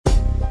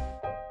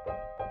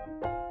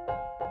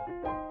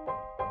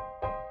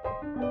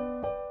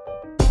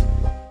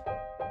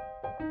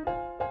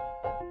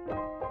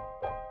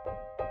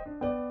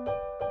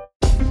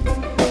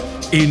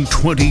In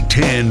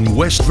 2010,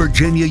 West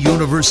Virginia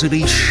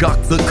University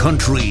shocked the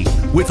country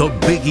with a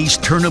Big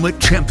East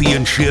Tournament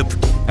championship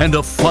and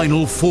a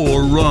Final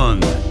Four run.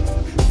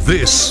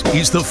 This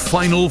is the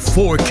Final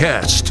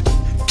Fourcast,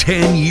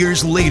 10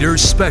 years later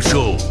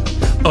special,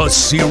 a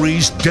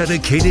series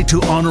dedicated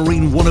to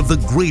honoring one of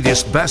the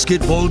greatest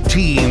basketball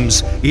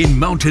teams in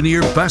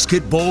Mountaineer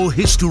basketball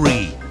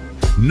history.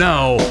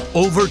 Now,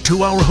 over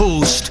to our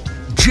host,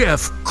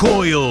 Geoff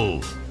Coyle.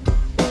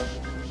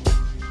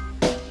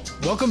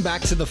 Welcome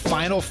back to the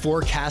Final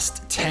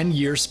Fourcast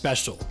 10-year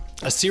special,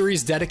 a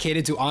series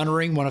dedicated to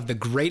honoring one of the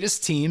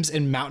greatest teams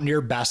in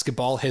Mountaineer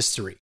basketball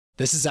history.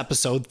 This is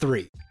episode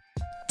 3.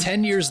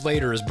 10 Years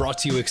Later is brought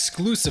to you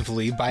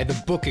exclusively by the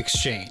Book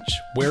Exchange,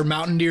 where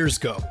Mountaineers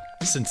go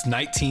since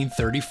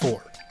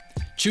 1934.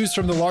 Choose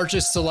from the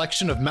largest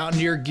selection of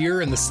Mountaineer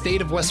gear in the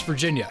state of West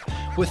Virginia,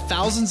 with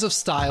thousands of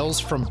styles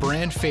from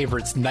brand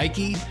favorites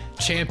Nike,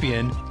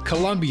 Champion,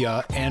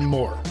 Columbia, and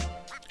more.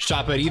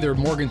 Shop at either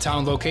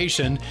Morgantown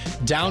location,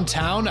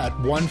 downtown at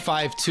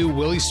 152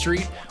 Willey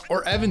Street,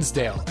 or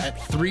Evansdale at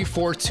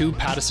 342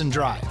 Patteson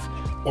Drive,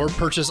 or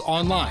purchase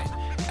online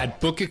at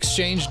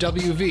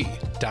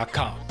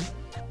bookexchangewv.com.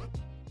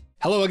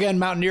 Hello again,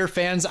 Mountaineer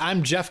fans.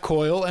 I'm Geoff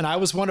Coyle, and I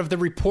was one of the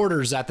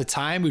reporters at the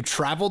time who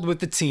traveled with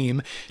the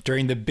team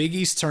during the Big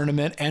East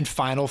Tournament and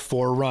Final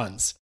Four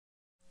runs.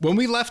 When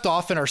we left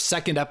off in our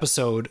second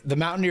episode, the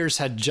Mountaineers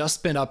had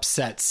just been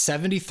upset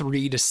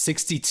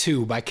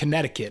 73-62 by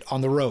Connecticut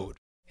on the road.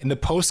 In the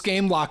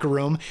post-game locker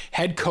room,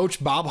 head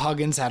coach Bob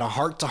Huggins had a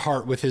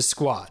heart-to-heart with his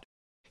squad.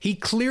 He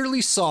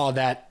clearly saw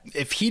that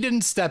if he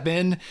didn't step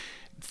in,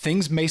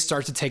 things may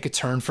start to take a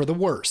turn for the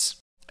worse.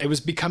 It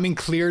was becoming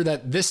clear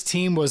that this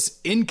team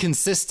was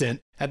inconsistent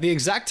at the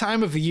exact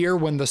time of the year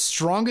when the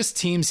strongest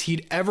teams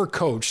he'd ever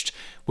coached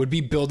would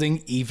be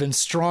building even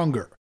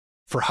stronger.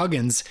 For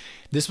Huggins,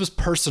 this was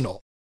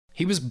personal.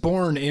 He was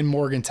born in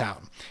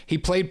Morgantown. He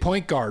played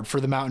point guard for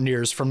the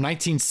Mountaineers from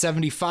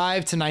 1975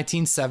 to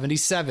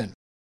 1977.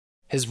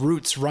 His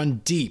roots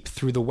run deep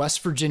through the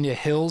West Virginia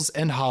hills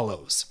and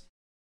hollows.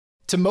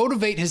 To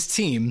motivate his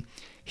team,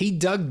 he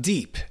dug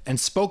deep and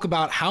spoke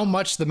about how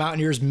much the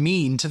Mountaineers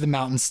mean to the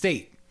Mountain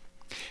State.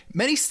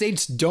 Many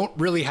states don't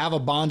really have a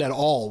bond at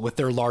all with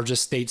their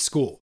largest state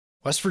school.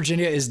 West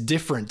Virginia is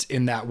different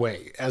in that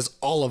way, as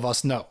all of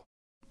us know.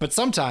 But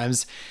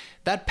sometimes,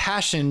 that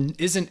passion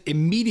isn't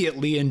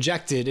immediately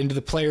injected into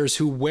the players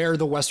who wear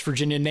the West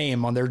Virginia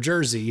name on their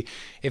jersey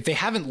if they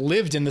haven't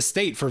lived in the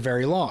state for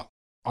very long.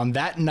 On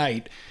that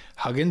night,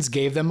 Huggins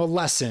gave them a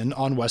lesson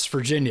on West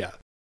Virginia.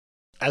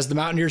 As the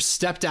Mountaineers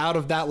stepped out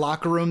of that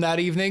locker room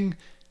that evening,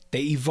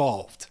 they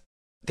evolved.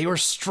 They were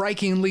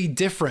strikingly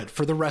different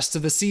for the rest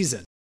of the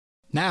season.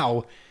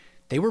 Now,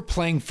 they were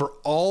playing for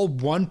all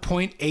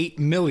 1.8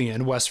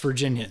 million West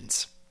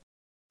Virginians.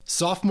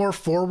 Sophomore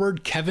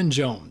forward Kevin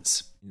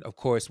Jones. Of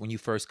course, when you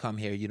first come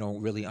here, you don't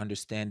really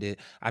understand it.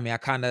 I mean, I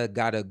kind of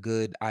got a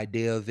good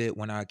idea of it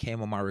when I came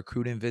on my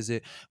recruiting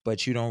visit,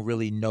 but you don't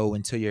really know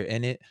until you're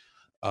in it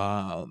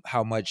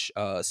how much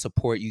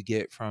support you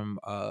get from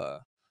the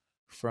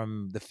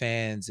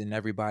fans, and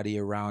everybody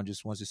around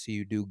just wants to see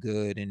you do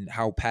good, and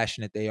how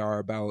passionate they are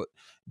about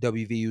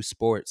WVU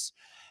sports.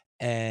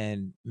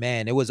 And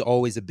man, it was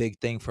always a big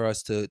thing for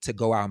us to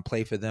go out and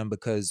play for them,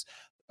 because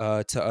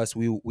to us,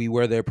 we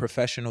were their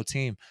professional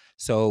team.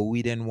 So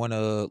we didn't want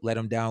to let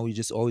them down. We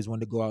just always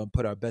wanted to go out and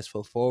put our best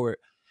foot forward.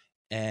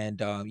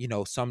 And,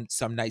 some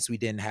nights we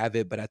didn't have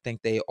it, but I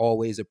think they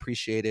always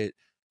appreciated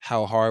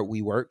how hard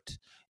we worked.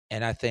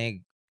 And I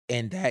think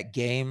in that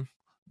game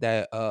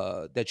that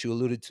you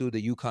alluded to,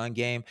 the UConn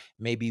game,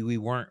 maybe we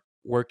weren't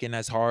working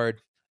as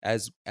hard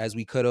as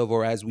we could have,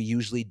 or as we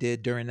usually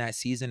did during that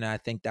season. And I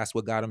think that's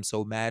what got them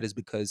so mad, is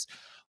because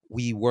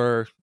we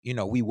were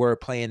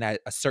playing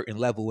at a certain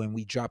level, and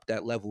we dropped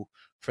that level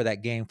for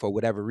that game for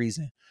whatever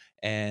reason.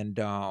 And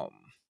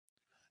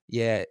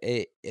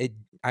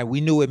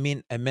we knew it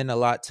meant a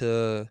lot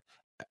to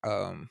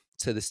the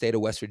state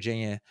of West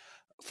Virginia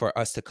for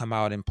us to come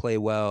out and play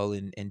well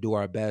and do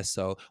our best.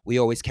 So we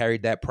always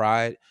carried that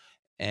pride.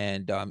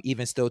 And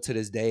even still to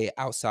this day,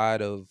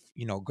 outside of,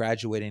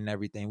 graduating and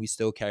everything, we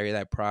still carry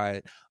that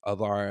pride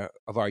of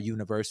our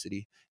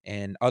university,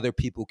 and other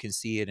people can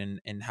see it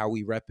and how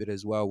we rep it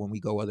as well when we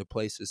go other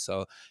places.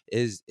 So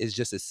it's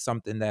just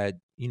something that,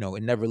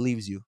 it never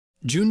leaves you.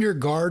 Junior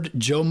guard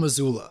Joe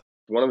Mazzulla.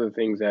 One of the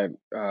things that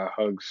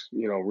Hugs,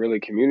 really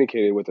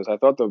communicated with us, I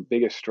thought the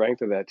biggest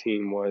strength of that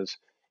team was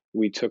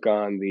we took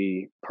on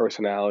the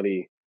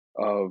personality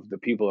of the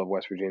people of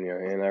West Virginia.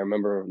 And I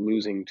remember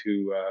losing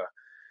to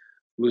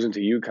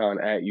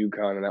UConn at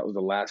UConn, and that was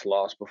the last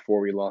loss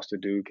before we lost to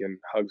Duke. And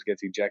Hugs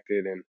gets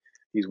ejected, and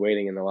he's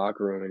waiting in the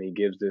locker room, and he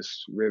gives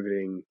this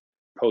riveting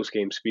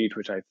post-game speech,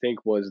 which I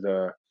think was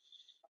the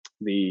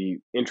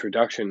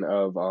introduction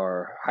of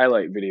our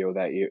highlight video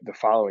that year, the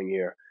following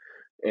year.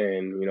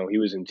 And he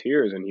was in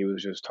tears, and he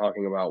was just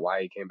talking about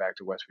why he came back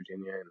to West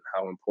Virginia and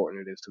how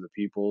important it is to the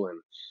people,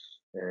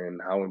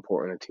 and how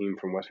important a team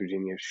from West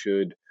Virginia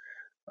should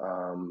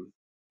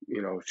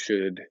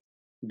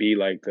be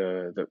like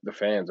the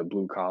fans, a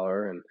blue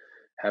collar, and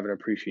have an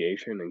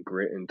appreciation and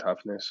grit and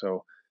toughness.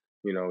 So,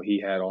 he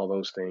had all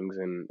those things,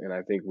 and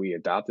I think we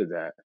adopted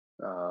that.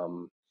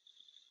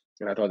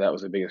 And I thought that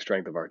was the biggest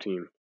strength of our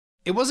team.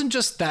 It wasn't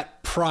just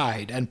that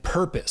pride and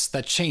purpose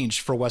that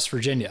changed for West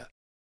Virginia.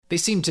 They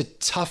seemed to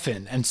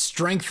toughen and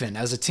strengthen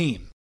as a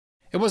team.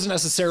 It wasn't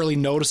necessarily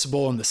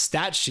noticeable in the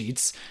stat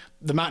sheets.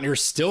 The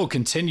Mountaineers still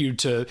continued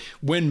to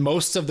win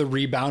most of the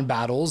rebound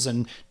battles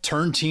and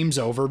turn teams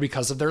over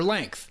because of their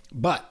length.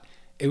 But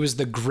it was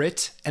the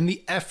grit and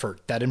the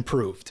effort that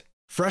improved.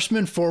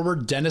 Freshman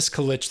forward Dennis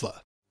Kalichla.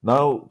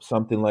 Now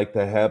something like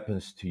that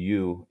happens to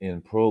you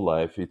in pro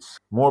life, it's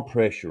more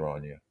pressure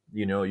on you.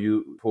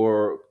 You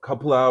for a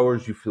couple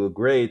hours you feel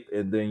great,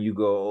 and then you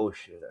go, oh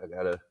shit,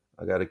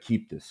 I gotta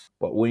keep this.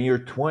 But when you're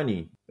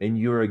 20 and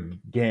you're a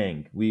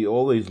gang, we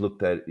always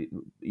looked at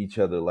each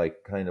other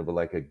like kind of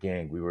like a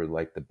gang. We were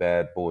like the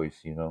bad boys,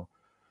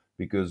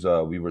 because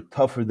we were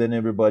tougher than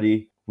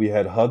everybody. We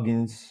had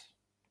Huggins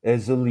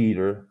as a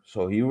leader,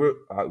 so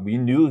we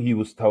knew he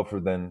was tougher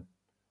than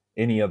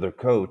any other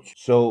coach.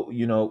 So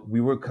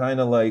we were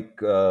kind of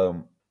like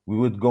we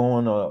would go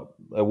on a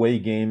away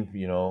game.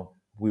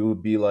 We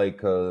would be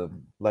like a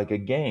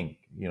gang.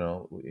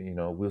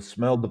 We'll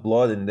smell the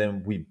blood and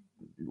then we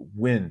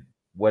win.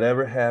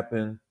 Whatever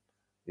happened,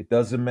 it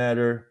doesn't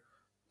matter.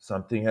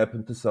 Something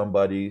happened to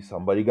somebody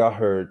got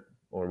hurt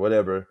or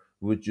whatever.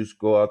 We would just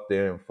go out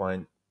there and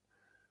find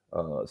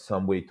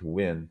some way to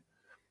win.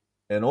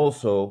 And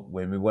also,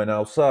 when we went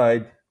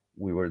outside,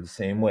 we were the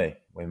same way.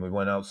 When we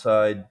went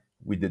outside,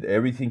 we did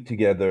everything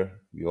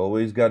together. We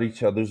always got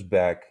each other's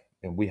back,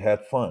 and we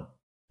had fun.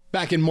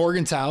 Back in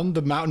Morgantown,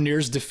 the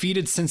Mountaineers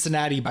defeated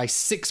Cincinnati by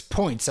 6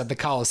 points at the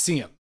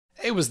Coliseum.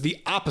 It was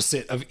the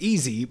opposite of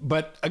easy,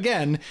 but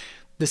again,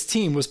 this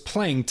team was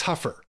playing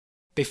tougher.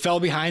 They fell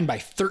behind by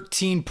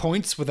 13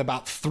 points with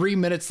about 3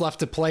 minutes left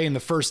to play in the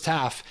first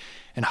half,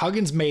 and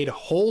Huggins made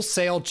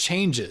wholesale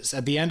changes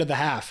at the end of the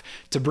half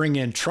to bring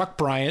in Truck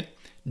Bryant,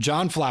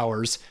 John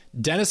Flowers,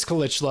 Dennis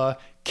Kalichla,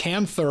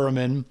 Cam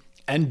Thurman,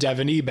 and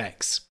Devin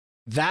Ebanks.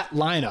 That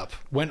lineup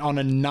went on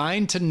a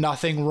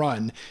 9-0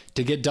 run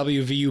to get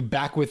WVU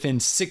back within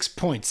 6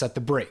 points at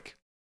the break.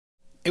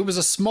 It was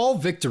a small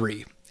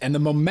victory and the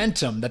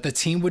momentum that the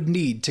team would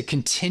need to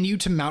continue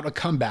to mount a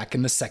comeback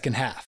in the second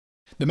half.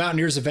 The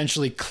Mountaineers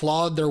eventually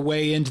clawed their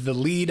way into the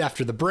lead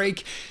after the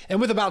break,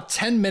 and with about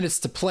 10 minutes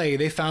to play,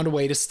 they found a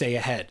way to stay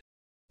ahead.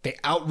 They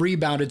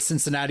out-rebounded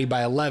Cincinnati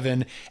by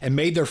 11 and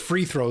made their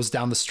free throws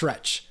down the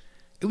stretch.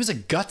 It was a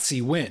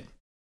gutsy win.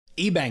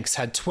 Ebanks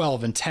had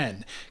 12 and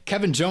 10.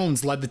 Kevin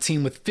Jones led the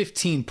team with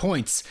 15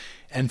 points,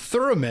 and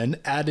Thurman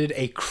added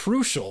a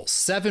crucial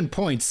 7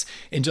 points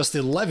in just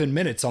 11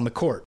 minutes on the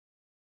court.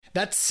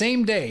 That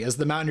same day as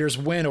the Mountaineers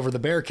win over the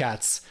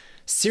Bearcats,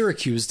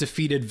 Syracuse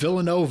defeated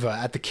Villanova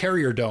at the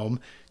Carrier Dome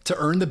to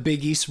earn the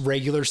Big East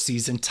regular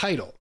season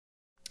title.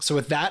 So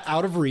with that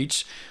out of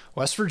reach,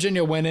 West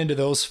Virginia went into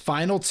those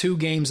final 2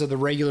 games of the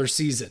regular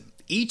season,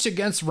 each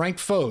against ranked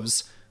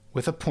foes,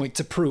 with a point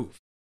to prove.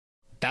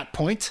 That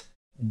point?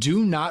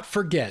 Do not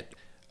forget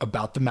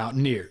about the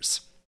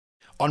Mountaineers.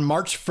 On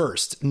March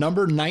 1st,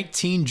 number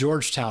 19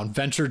 Georgetown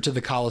ventured to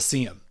the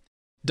Coliseum.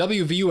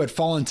 WVU had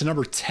fallen to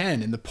number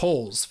 10 in the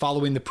polls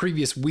following the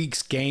previous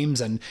week's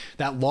games and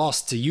that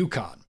loss to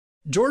UConn.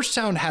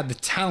 Georgetown had the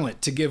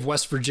talent to give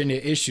West Virginia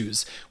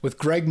issues with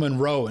Greg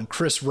Monroe and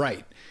Chris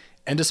Wright,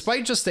 and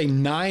despite just a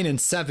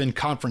 9-7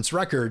 conference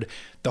record,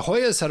 the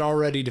Hoyas had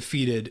already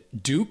defeated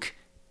Duke,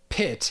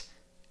 Pitt,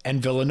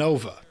 and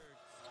Villanova.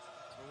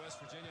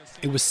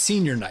 It was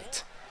senior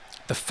night,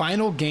 the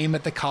final game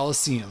at the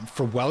Coliseum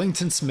for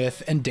Wellington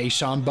Smith and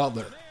Da'Sean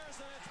Butler.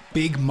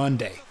 Big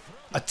Monday,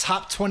 a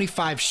top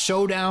 25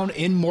 showdown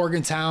in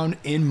Morgantown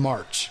in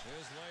March.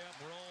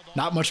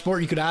 Not much more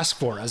you could ask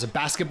for as a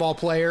basketball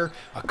player,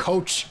 a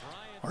coach,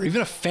 or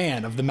even a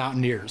fan of the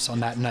Mountaineers on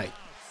that night.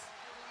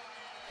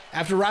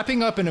 After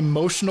wrapping up an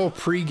emotional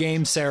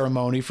pre-game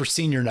ceremony for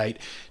senior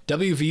night,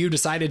 WVU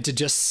decided to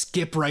just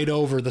skip right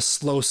over the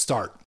slow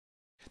start.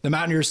 The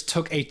Mountaineers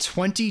took a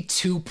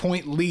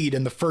 22-point lead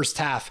in the first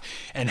half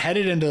and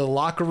headed into the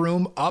locker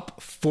room up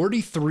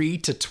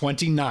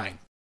 43-29.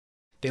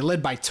 They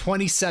led by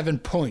 27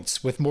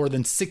 points with more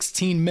than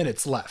 16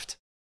 minutes left.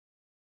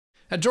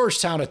 Now,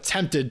 Georgetown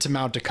attempted to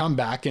mount a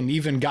comeback and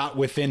even got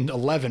within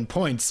 11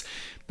 points,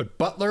 but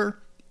Butler,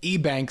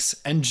 Ebanks,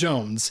 and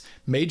Jones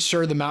made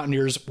sure the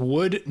Mountaineers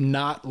would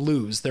not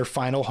lose their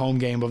final home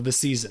game of the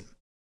season.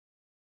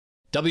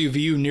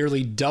 WVU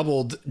nearly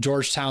doubled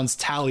Georgetown's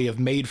tally of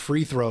made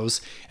free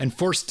throws and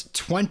forced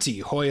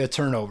 20 Hoya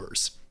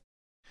turnovers.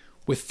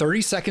 With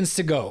 30 seconds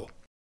to go,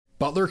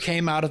 Butler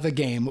came out of the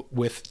game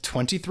with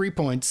 23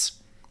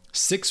 points,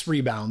 6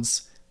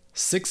 rebounds,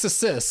 6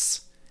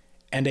 assists,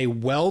 and a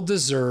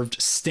well-deserved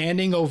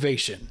standing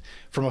ovation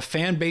from a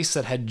fan base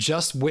that had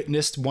just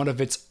witnessed one of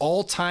its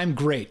all-time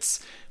greats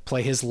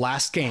play his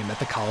last game at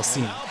the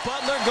Coliseum.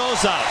 Butler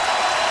goes out.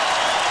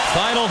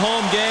 Final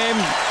home game,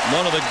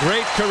 one of the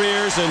great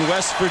careers in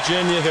West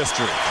Virginia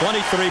history.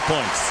 23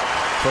 points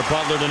for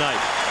Butler tonight.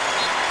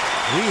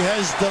 He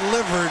has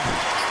delivered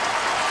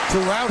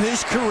throughout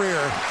his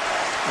career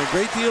A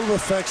great deal of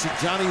affection.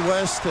 Johnny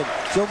West and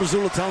Joe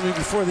Mazzulla telling me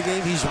before the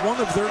game he's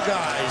one of their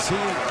guys.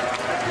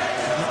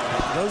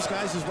 Those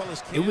guys as well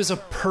as Cam. It was a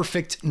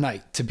perfect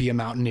night to be a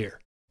Mountaineer.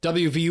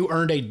 WVU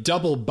earned a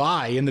double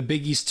bye in the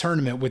Big East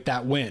tournament with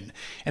that win,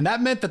 and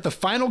that meant that the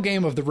final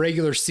game of the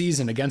regular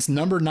season against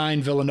number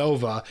 9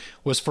 Villanova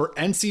was for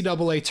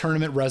NCAA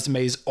tournament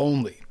resumes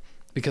only,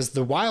 because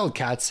the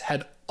Wildcats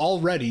had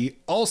already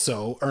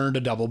also earned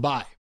a double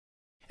bye.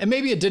 And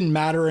maybe it didn't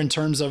matter in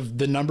terms of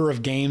the number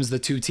of games the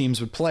two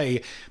teams would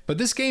play, but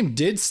this game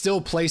did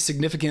still play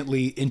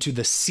significantly into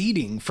the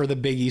seeding for the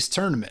Big East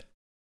tournament.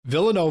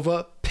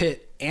 Villanova,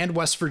 Pitt, and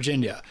West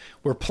Virginia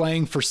were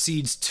playing for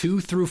seeds 2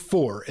 through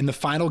 4 in the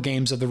final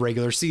games of the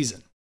regular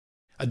season.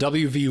 A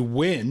WVU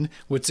win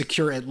would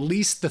secure at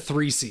least the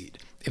 3 seed.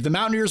 If the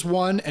Mountaineers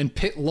won and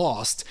Pitt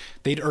lost,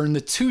 they'd earn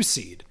the 2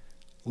 seed.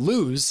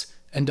 Lose,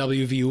 and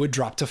WVU would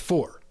drop to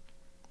 4.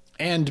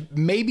 And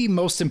maybe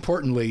most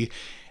importantly,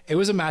 it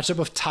was a matchup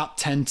of top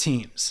 10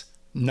 teams,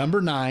 number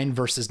 9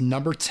 versus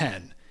number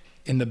 10,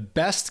 in the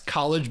best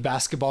college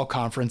basketball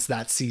conference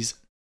that season.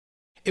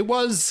 It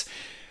was,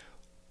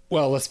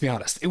 well, let's be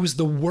honest, it was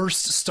the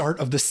worst start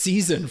of the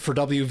season for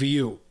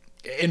WVU.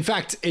 In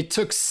fact, it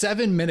took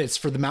 7 minutes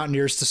for the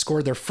Mountaineers to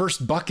score their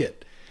first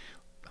bucket.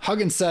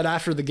 Huggins said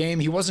after the game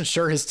he wasn't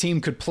sure his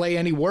team could play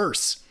any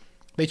worse.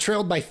 They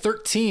trailed by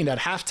 13 at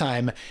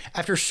halftime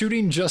after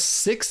shooting just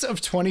 6 of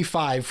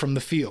 25 from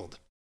the field.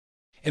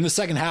 In the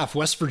second half,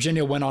 West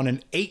Virginia went on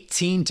an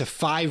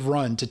 18-5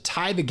 run to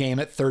tie the game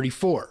at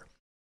 34.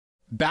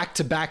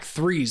 Back-to-back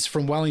threes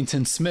from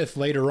Wellington Smith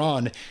later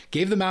on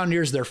gave the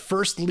Mountaineers their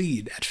first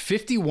lead at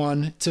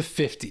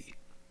 51-50.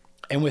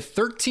 And with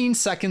 13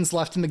 seconds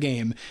left in the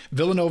game,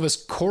 Villanova's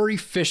Corey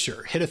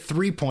Fisher hit a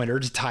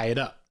three-pointer to tie it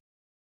up.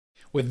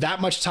 With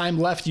that much time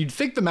left, you'd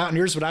think the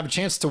Mountaineers would have a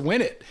chance to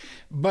win it.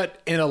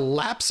 But in a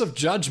lapse of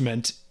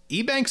judgment,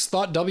 Ebanks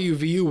thought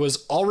WVU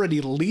was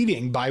already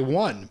leading by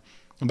 1.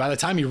 And by the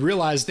time he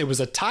realized it was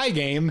a tie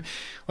game,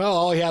 well,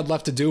 all he had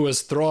left to do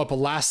was throw up a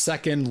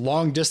last-second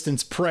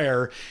long-distance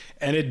prayer,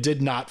 and it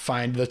did not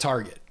find the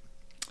target.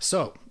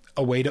 So,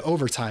 away to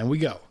overtime we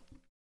go.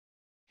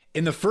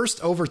 In the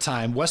first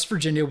overtime, West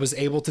Virginia was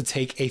able to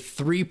take a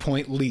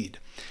 3-point lead.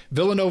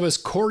 Villanova's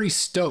Corey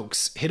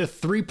Stokes hit a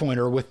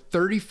three-pointer with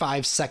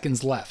 35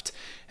 seconds left,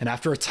 and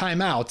after a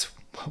timeout,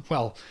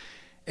 well,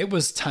 it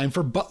was time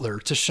for Butler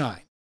to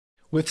shine.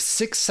 With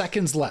 6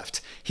 seconds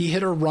left, he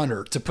hit a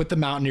runner to put the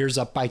Mountaineers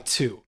up by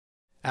 2.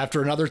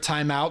 After another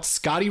timeout,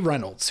 Scotty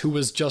Reynolds, who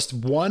was just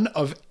 1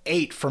 of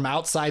 8 from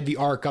outside the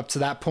arc up to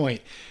that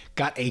point,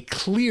 got a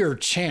clear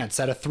chance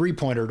at a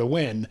three-pointer to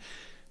win,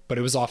 but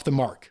it was off the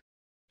mark.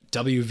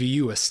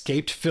 WVU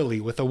escaped Philly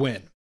with a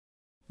win.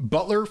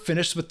 Butler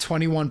finished with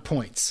 21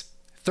 points,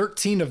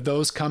 13 of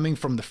those coming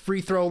from the free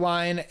throw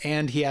line,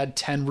 and he had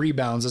 10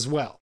 rebounds as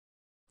well.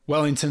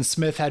 Wellington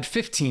Smith had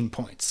 15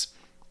 points.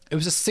 It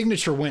was a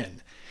signature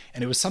win,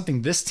 and it was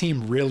something this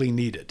team really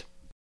needed.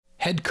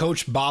 Head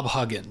coach Bob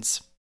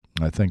Huggins.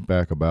 I think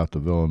back about the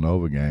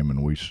Villanova game,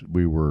 and we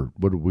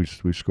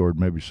scored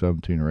maybe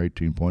 17 or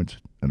 18 points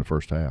in the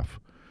first half,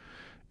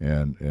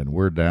 and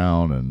we're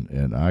down,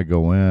 and I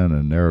go in,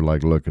 and they're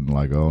like looking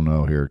like, oh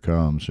no, here it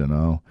comes, you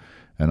know,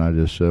 and I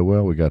just said,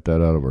 well, we got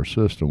that out of our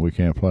system. We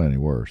can't play any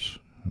worse.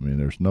 I mean,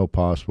 there's no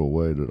possible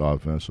way that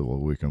offensively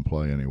we can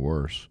play any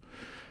worse,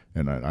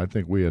 and I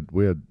think we had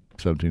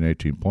 17,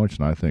 18 points,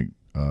 and I think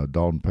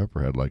Dalton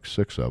Pepper had like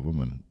 6 of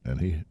them,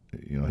 and he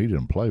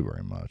didn't play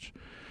very much.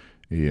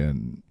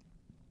 And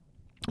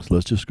so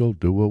let's just go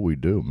do what we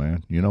do,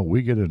 man. You know,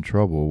 we get in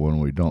trouble when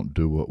we don't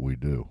do what we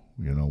do.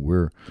 You know,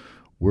 we're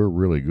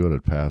really good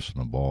at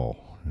passing the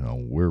ball. You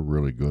know, we're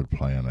really good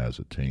playing as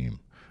a team.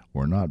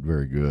 We're not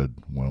very good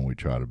when we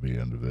try to be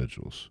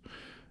individuals.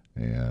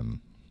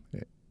 And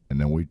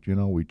then we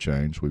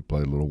changed. We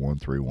played a little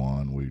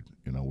 1-3-1. We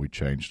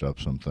changed up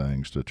some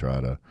things to try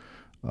to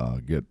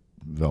get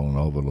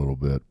Villanova a little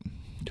bit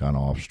kind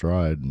of off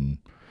stride, and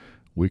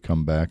we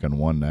come back and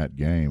won that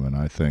game. And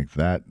I think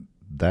that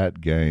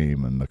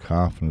game and the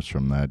confidence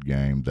from that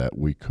game that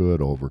we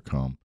could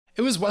overcome.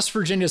 It was West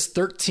Virginia's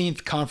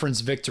 13th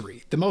conference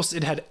victory, the most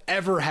it had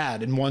ever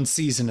had in one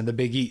season in the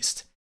Big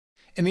East.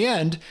 In the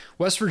end,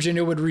 West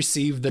Virginia would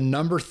receive the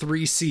number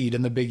 3 seed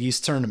in the Big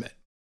East tournament.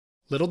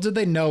 Little did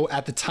they know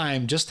at the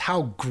time just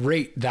how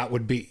great that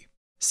would be.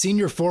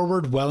 Senior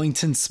forward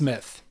Wellington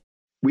Smith.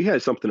 We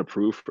had something to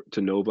prove to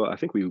Nova. I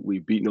think we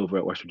beat Nova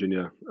at West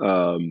Virginia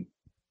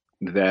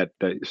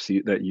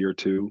that year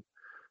too.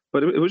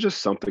 But it was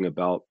just something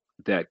about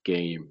that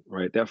game,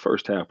 right? That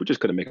first half, we just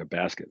couldn't make a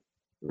basket,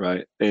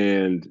 right?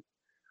 And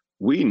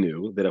we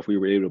knew that if we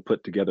were able to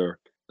put together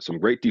some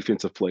great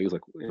defensive plays,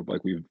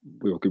 like we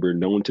were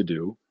known to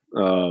do,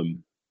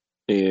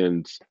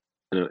 and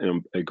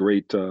a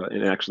great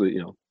and actually,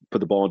 put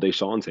the ball in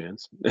Da'Sean's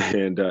hands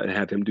and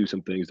have him do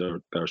some things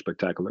that are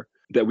spectacular,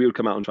 that we would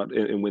come out and try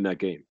and win that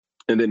game.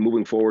 And then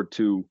moving forward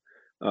to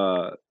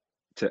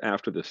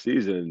after the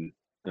season,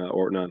 at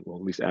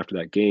least after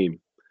that game,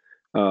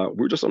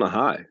 we're just on a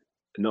high,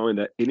 knowing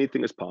that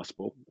anything is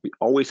possible. We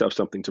always have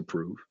something to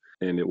prove,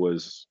 and it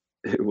was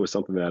it was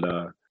something that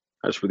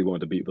I just really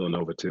wanted to beat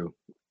Villanova too.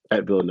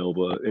 At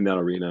Villanova in that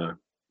arena,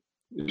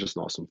 it was just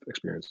an awesome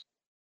experience.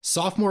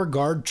 Sophomore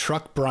guard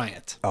Truck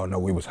Bryant. Oh no,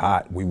 we was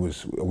hot. We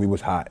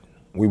was hot.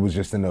 We was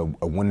just in a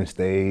winning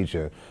stage.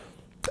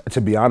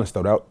 To be honest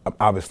though, that,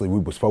 obviously we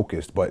was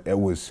focused, but it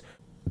was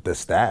the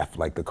staff,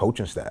 like the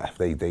coaching staff.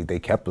 They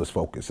kept us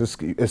focused.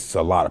 It's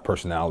a lot of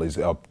personalities,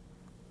 a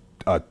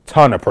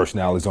ton of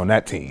personalities on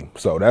that team.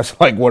 So that's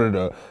like one of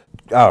the,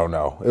 I don't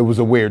know. It was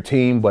a weird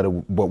team, but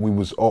we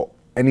was all,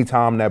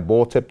 anytime that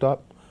ball tipped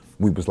up,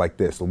 we was like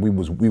this. So we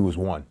was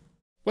one.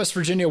 West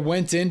Virginia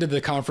went into the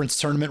conference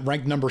tournament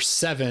ranked number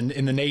 7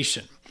 in the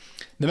nation.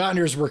 The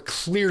Mountaineers were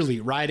clearly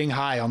riding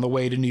high on the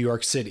way to New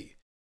York City.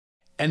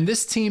 And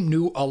this team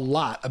knew a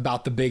lot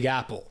about the Big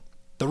Apple.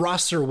 The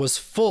roster was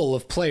full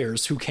of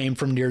players who came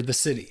from near the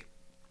city.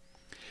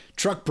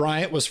 Truck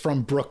Bryant was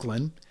from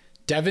Brooklyn,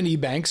 Devin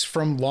Ebanks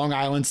from Long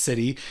Island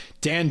City,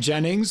 Dan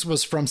Jennings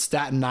was from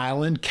Staten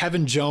Island,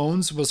 Kevin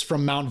Jones was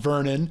from Mount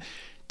Vernon,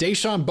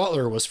 Da'Sean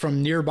Butler was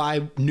from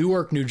nearby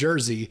Newark, New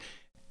Jersey,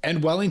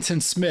 and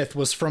Wellington Smith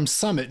was from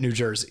Summit, New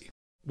Jersey.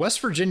 West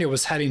Virginia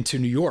was heading to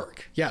New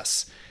York,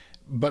 yes,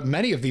 but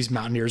many of these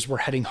Mountaineers were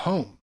heading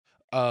home.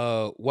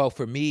 Well,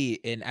 for me,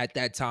 and at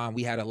that time,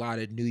 we had a lot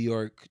of New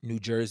York, New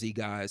Jersey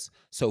guys.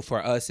 So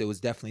for us, it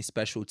was definitely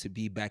special to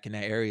be back in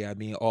that area. I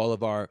mean,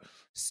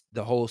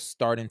 the whole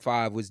starting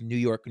 5 was New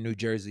York and New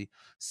Jersey.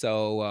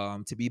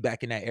 So to be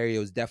back in that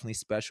area was definitely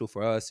special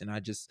for us. And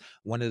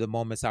one of the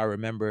moments I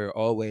remember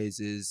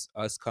always is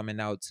us coming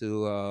out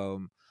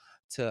to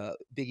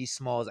Biggie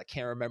Smalls. I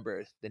can't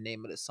remember the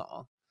name of the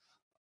song.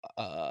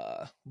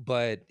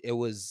 But it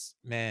was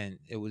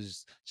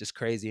just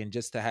crazy. And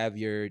just to have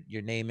your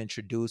name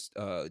introduced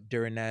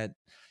during that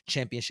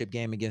championship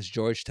game against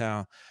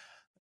Georgetown,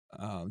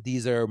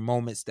 these are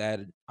moments that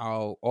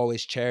I'll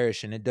always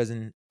cherish. And it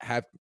doesn't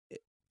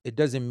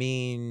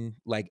mean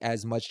like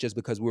as much just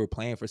because we were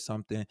playing for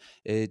something.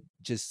 It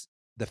just,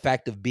 the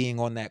fact of being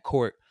on that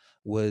court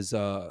was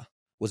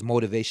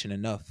motivation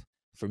enough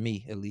for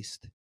me, at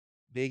least.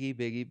 Biggie,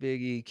 Biggie,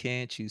 Biggie,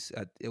 can't you?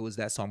 It was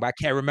that song, but I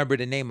can't remember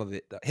the name of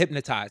it.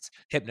 Hypnotize,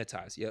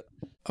 yep.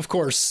 Of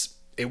course,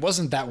 it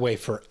wasn't that way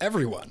for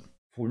everyone.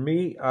 For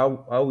me, I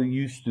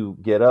used to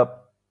get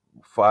up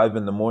 5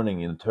 a.m.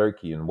 in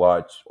Turkey and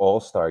watch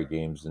all-star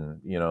games and,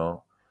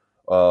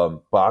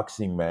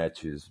 boxing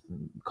matches,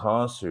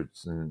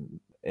 concerts,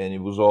 and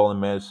it was all in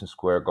Madison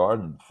Square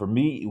Garden. For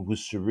me, it was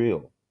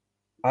surreal.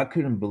 I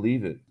couldn't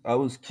believe it. I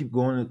was keep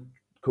going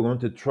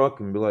to Truck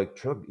and be like,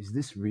 Truck, is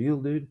this real,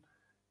 dude?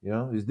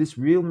 Is this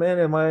real, man?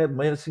 Am I at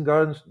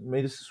Madison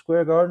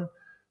Square Garden?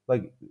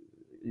 Like,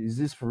 is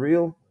this for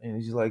real? And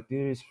he's like,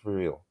 dude, it's for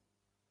real.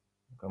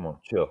 Come on,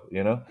 chill.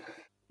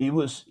 It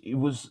was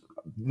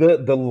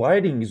the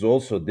lighting is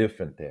also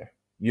different there.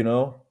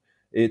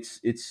 It's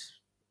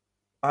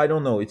I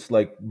don't know. It's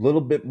like a little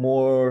bit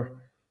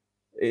more.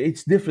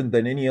 It's different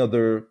than any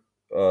other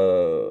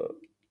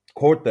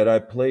court that I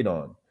played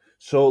on.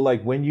 So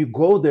like when you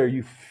go there,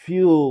 you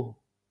feel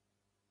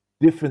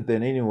different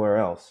than anywhere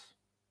else.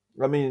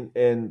 I mean,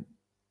 and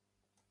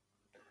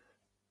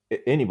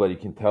anybody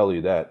can tell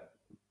you that.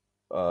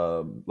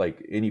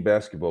 Like any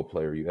basketball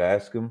player, you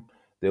ask them,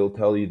 they'll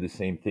tell you the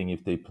same thing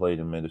if they played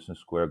in Madison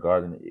Square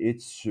Garden.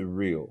 It's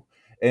surreal.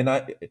 And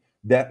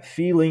that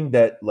feeling,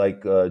 that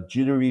like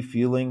jittery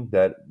feeling,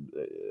 that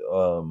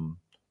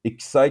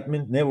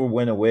excitement never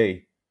went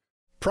away.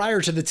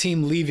 Prior to the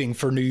team leaving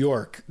for New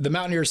York, the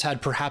Mountaineers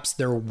had perhaps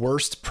their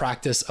worst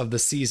practice of the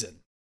season.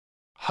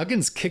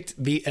 Huggins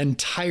kicked the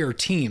entire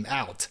team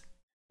out.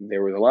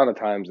 There was a lot of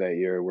times that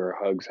year where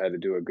Hugs had to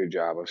do a good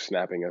job of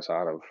snapping us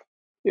out of,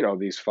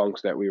 these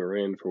funks that we were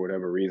in for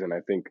whatever reason.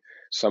 I think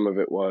some of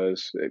it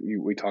was,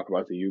 we talk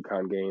about the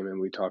UConn game and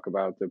we talk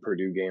about the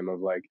Purdue game of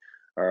like,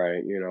 all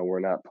right, we're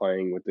not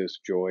playing with this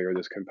joy or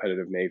this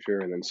competitive nature.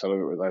 And then some of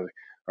it was like,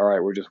 all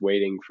right, we're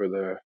waiting for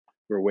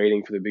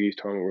the Big East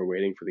tournament. We're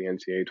waiting for the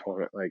NCAA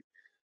tournament, like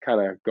kind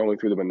of going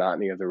through the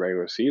monotony of the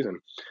regular season.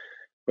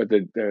 But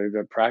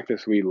the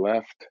practice we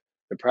left,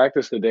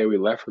 the day we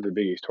left for the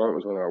Big East tournament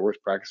was one of our worst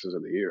practices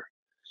of the year.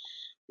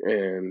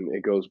 And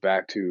it goes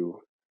back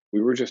to,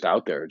 we were just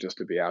out there just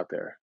to be out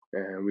there,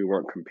 and we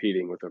weren't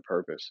competing with a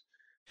purpose.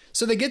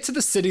 So they get to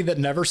the city that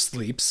never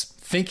sleeps,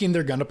 thinking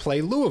they're going to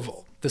play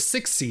Louisville, the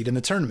 6th seed in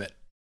the tournament.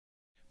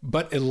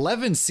 But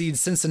 11 seed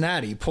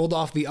Cincinnati pulled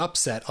off the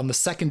upset on the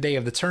second day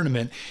of the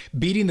tournament,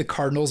 beating the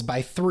Cardinals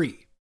by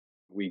 3.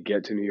 We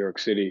get to New York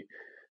City.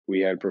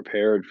 We had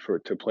prepared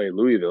to play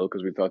Louisville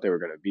because we thought they were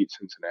going to beat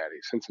Cincinnati.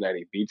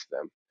 Cincinnati beats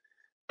them.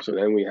 So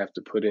then we have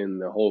to put in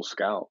the whole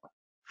scout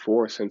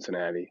for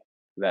Cincinnati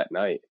that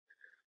night.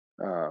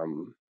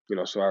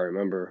 So I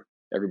remember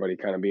everybody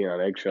kind of being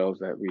on eggshells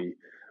that we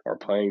are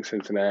playing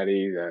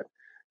Cincinnati, that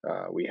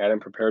we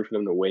hadn't prepared for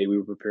them the way we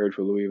were prepared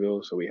for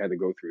Louisville. So we had to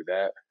go through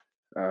that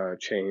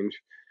change.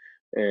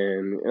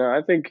 And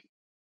I think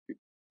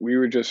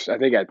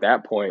at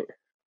that point,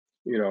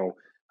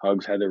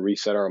 Hugs had to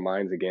reset our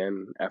minds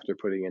again after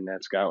putting in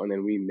that scout. And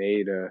then we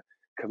made a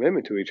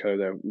commitment to each other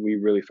that we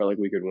really felt like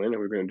we could win and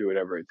we're going to do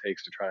whatever it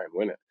takes to try and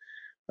win it.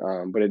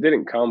 But it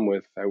didn't come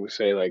with, I would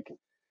say, like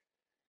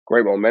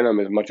great momentum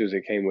as much as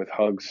it came with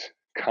Hugs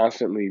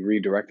constantly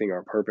redirecting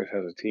our purpose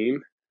as a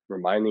team,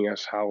 reminding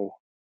us how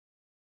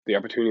the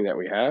opportunity that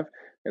we have,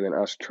 and then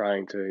us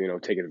trying to,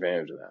 take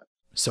advantage of that.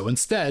 So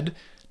instead,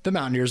 the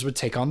Mountaineers would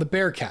take on the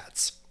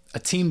Bearcats, a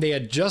team they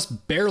had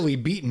just barely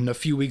beaten a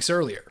few weeks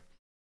earlier.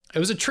 It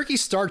was a tricky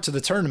start to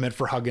the tournament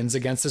for Huggins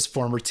against his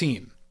former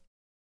team.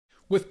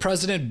 With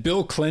President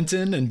Bill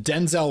Clinton and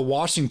Denzel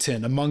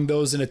Washington among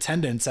those in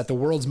attendance at the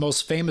world's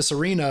most famous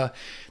arena,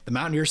 the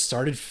Mountaineers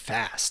started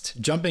fast,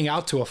 jumping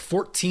out to a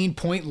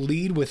 14-point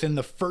lead within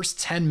the first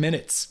 10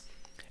 minutes.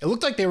 It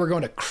looked like they were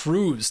going to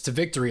cruise to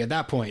victory at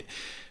that point,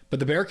 but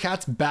the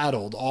Bearcats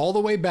battled all the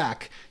way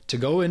back to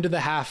go into the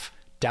half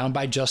down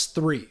by just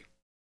 3.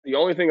 The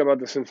only thing about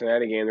the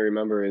Cincinnati game to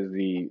remember is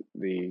the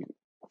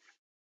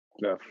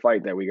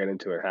fight that we got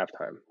into at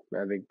halftime.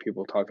 I think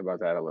people talked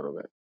about that a little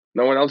bit.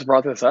 No one else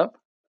brought this up?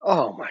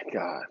 Oh my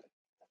God.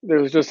 There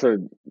was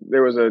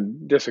a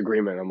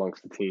disagreement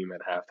amongst the team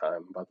at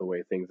halftime about the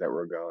way things that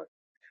were going.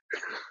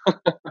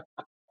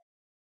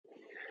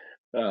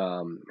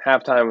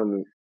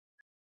 Halftime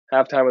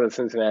of the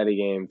Cincinnati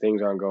game,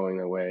 things aren't going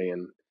their way,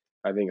 and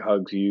I think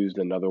Hugs used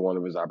another one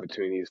of his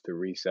opportunities to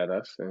reset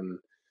us, and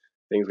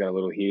things got a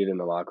little heated in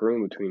the locker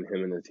room between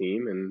him and the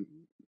team, and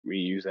we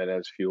used that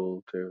as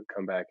fuel to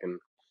come back and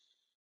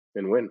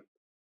win.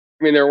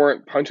 I mean, there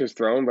weren't punches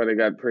thrown, but it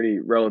got pretty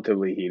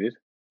relatively heated.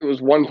 It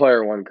was one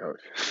player, one coach.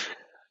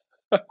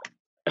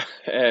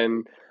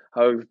 And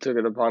Hugs took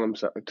it upon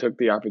himself, took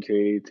the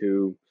opportunity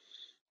to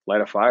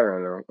light a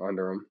fire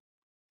under him.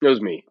 It was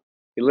me.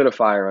 He lit a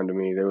fire under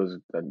me. There was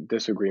a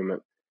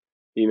disagreement.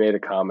 He made a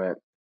comment.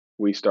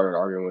 We started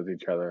arguing with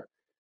each other.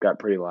 Got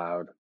pretty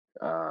loud.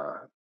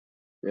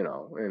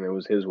 And it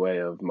was his way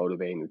of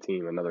motivating the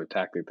team, another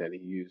tactic that he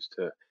used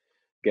to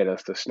get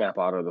us to snap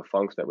out of the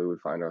funks that we would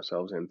find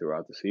ourselves in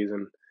throughout the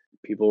season.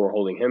 People were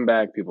holding him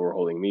back. People were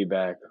holding me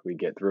back. We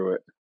get through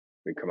it.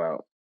 We come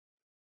out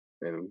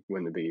and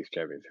win the Big East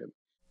championship.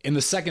 In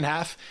the second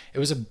half, it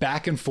was a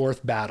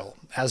back-and-forth battle,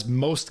 as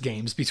most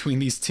games between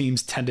these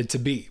teams tended to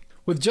be.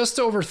 With just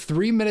over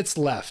 3 minutes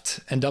left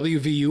and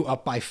WVU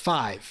up by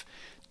 5,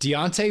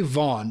 Deontay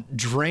Vaughn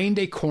drained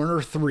a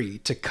corner 3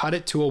 to cut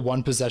it to a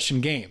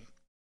one-possession game.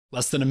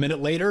 Less than a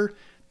minute later,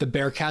 the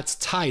Bearcats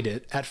tied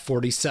it at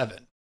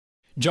 47.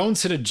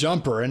 Jones hit a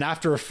jumper, and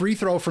after a free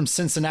throw from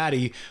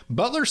Cincinnati,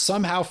 Butler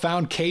somehow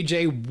found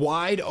KJ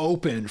wide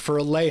open for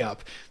a layup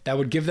that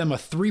would give them a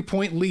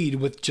 3-point lead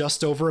with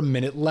just over a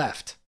minute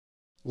left.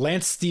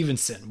 Lance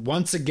Stevenson,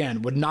 once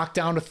again, would knock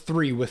down a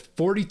 3 with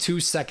 42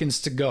 seconds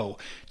to go,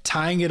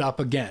 tying it up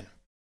again.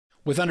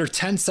 With under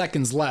 10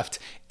 seconds left,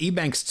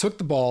 Ebanks took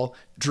the ball,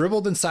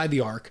 dribbled inside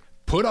the arc,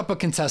 put up a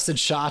contested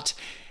shot,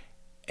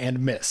 and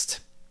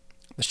missed.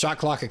 The shot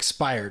clock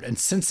expired, and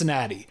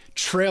Cincinnati,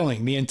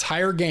 trailing the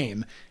entire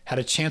game, had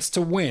a chance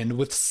to win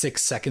with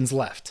 6 seconds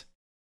left.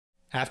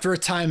 After a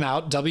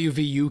timeout,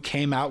 WVU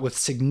came out with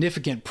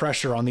significant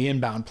pressure on the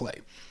inbound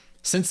play.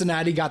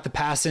 Cincinnati got the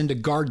pass in to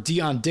guard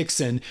Deion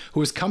Dixon, who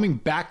was coming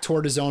back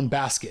toward his own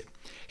basket.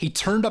 He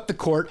turned up the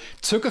court,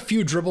 took a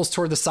few dribbles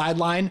toward the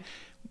sideline,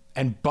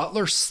 and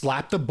Butler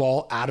slapped the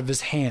ball out of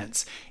his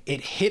hands.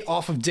 It hit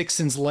off of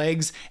Dixon's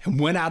legs and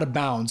went out of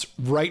bounds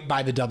right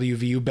by the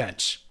WVU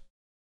bench.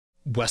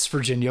 West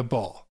Virginia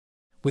ball.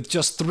 With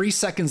just 3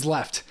 seconds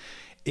left,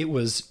 it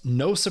was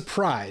no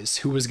surprise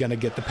who was going to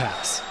get the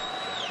pass.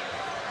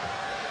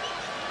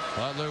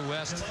 Butler,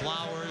 West,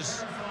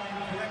 Flowers,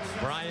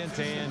 Bryant,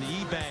 and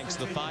Ebanks.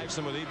 The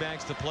fivesome with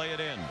Ebanks to play it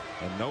in.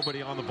 And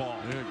nobody on the ball.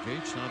 Yeah,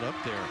 Gates not up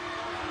there.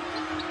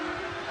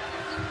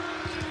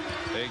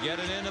 They get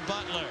it into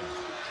Butler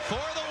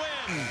for the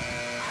win.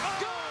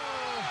 Good!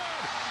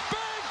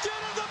 Banked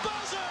into the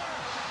buzzer!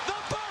 The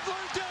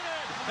Butler did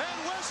it!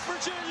 And West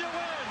Virginia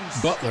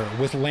wins! Butler,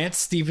 with Lance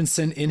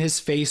Stevenson in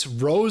his face,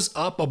 rose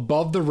up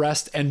above the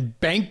rest and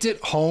banked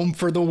it home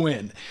for the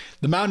win.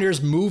 The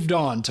Mountaineers moved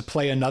on to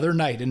play another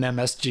night in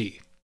MSG.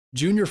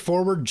 Junior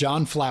forward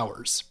John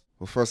Flowers.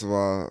 Well, first of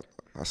all,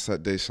 I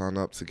set Da'Sean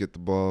up to get the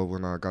ball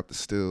when I got the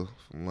steal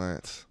from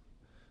Lance.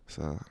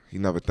 So he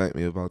never thanked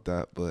me about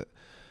that, but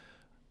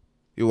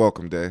you're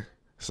welcome, Day.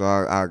 So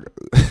I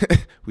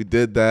we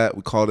did that.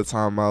 We called a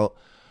timeout.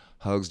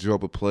 Hugs drew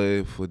up a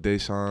play for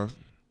Da'Sean,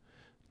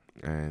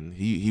 and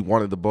he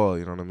wanted the ball.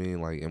 You know what I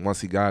mean? Like, and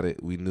once he got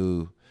it, we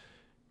knew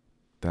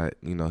that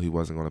he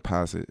wasn't going to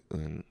pass it,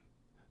 and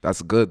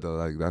that's good though.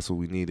 Like, that's what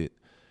we needed,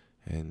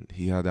 and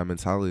he had that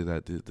mentality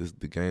that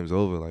the game's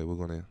over. Like, we're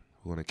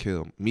gonna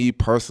kill. Me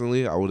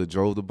personally, I would have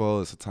drove the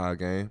ball. It's a tie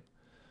game,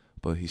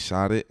 but he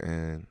shot it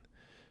and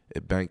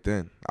it banked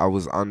in. I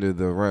was under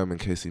the rim in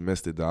case he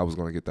missed it, though. I was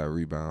going to get that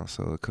rebound.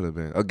 So it could have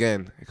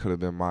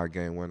been my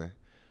game winner.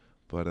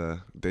 But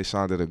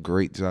Da'Sean did a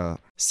great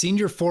job.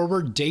 Senior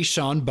forward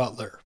Da'Sean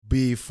Butler.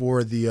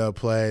 Before the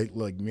play,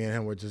 like, me and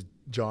him were just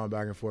jawing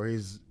back and forth.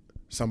 He's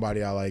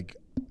somebody I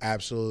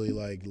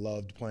absolutely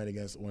loved playing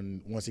against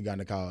once he got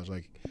into college.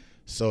 Like,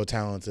 so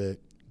talented,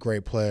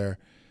 great player.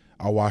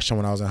 I watched him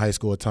when I was in high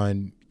school a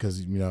ton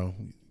because,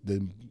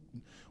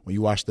 when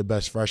you watch the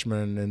best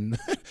freshmen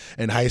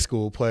in high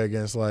school play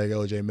against like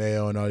O.J.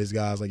 Mayo and all these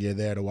guys, like you're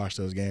there to watch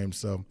those games.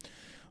 So,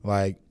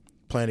 like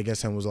playing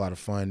against him was a lot of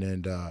fun,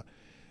 and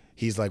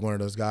he's like one of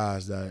those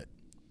guys that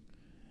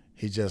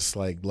he just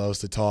like loves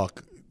to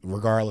talk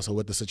regardless of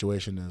what the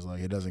situation is. Like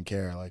he doesn't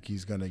care. Like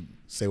he's gonna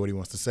say what he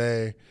wants to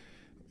say.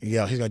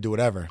 Yeah, he's gonna do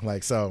whatever.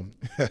 Like so,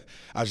 I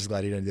was just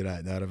glad he didn't do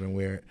that. That would have been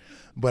weird.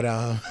 But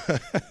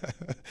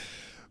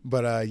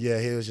yeah,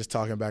 he was just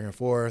talking back and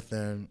forth,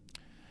 and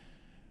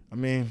I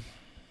mean,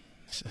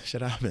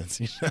 shit happens.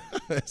 You know,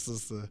 it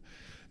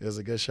was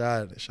a good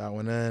shot. The shot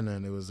went in,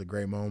 and it was a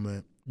great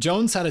moment.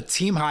 Jones had a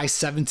team-high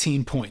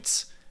 17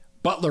 points.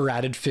 Butler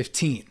added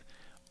 15.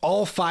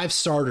 All 5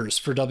 starters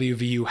for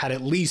WVU had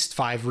at least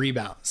 5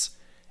 rebounds.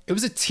 It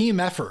was a team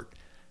effort,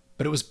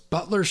 but it was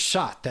Butler's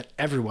shot that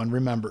everyone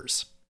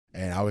remembers.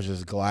 And I was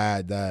just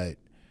glad that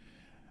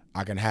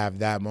I can have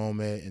that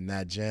moment in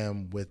that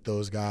gym with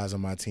those guys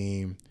on my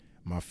team,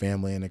 my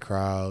family in the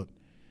crowd.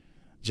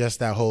 Just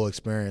that whole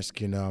experience,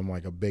 you know, I'm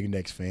like a big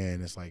Knicks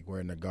fan. It's like we're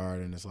in the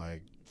Garden. It's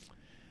like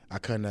I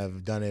couldn't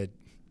have done it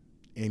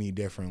any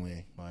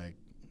differently, like,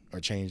 or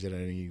changed it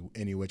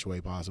any which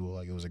way possible.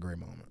 Like it was a great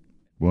moment.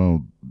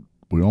 Well,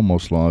 we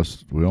almost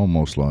lost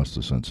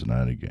the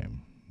Cincinnati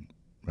game,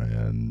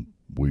 and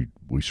we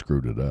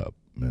screwed it up.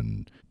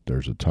 And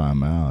there's a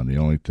timeout, and the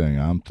only thing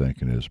I'm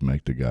thinking is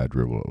make the guy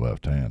dribble it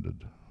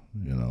left-handed,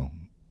 you know.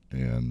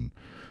 And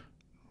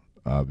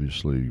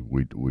obviously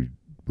we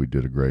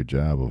did a great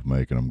job of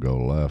making him go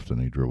left,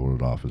 and he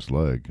dribbled it off his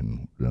leg,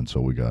 and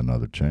so we got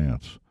another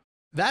chance.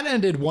 That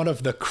ended one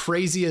of the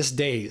craziest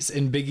days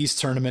in Big East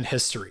tournament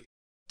history.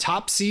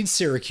 Top seed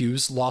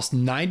Syracuse lost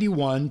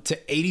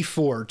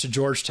 91-84 to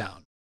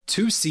Georgetown.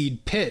 2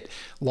 seed Pitt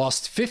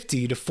lost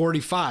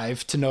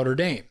 50-45 to Notre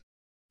Dame.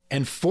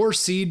 And 4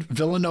 seed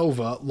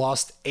Villanova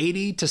lost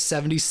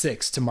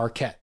 80-76 to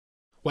Marquette.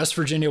 West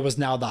Virginia was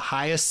now the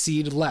highest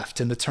seed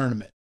left in the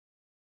tournament.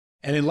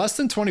 And in less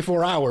than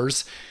 24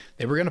 hours,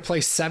 they were going to play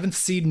 7th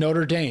seed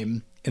Notre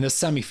Dame in the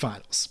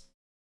semifinals.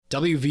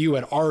 WVU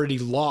had already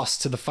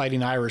lost to the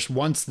Fighting Irish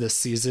once this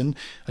season,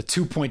 a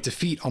 2-point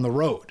defeat on the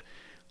road.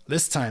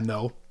 This time,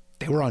 though,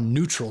 they were on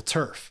neutral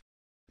turf.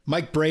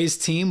 Mike Bray's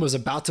team was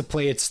about to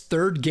play its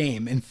 3rd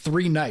game in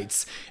 3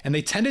 nights, and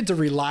they tended to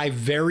rely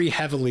very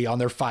heavily on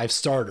their 5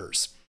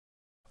 starters.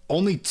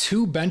 Only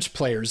 2 bench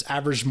players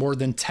averaged more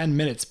than 10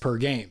 minutes per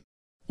game.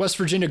 West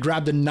Virginia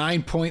grabbed a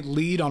 9-point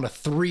lead on a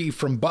 3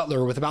 from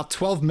Butler with about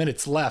 12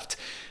 minutes left,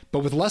 but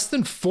with less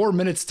than 4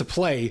 minutes to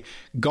play,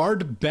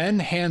 guard Ben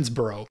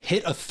Hansborough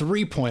hit a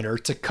 3-pointer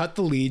to cut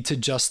the lead to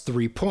just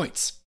 3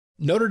 points.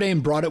 Notre Dame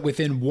brought it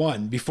within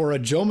 1 before a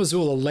Joe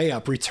Mazzulla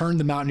layup returned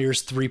the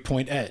Mountaineers'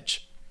 3-point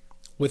edge.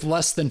 With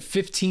less than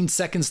 15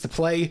 seconds to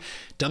play,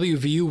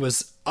 WVU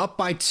was up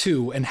by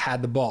 2 and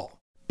had the ball.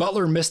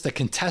 Butler missed a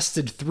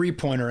contested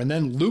 3-pointer, and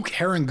then Luke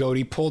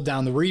Herringody pulled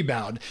down the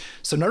rebound,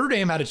 so Notre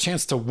Dame had a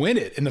chance to win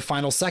it in the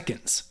final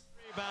seconds.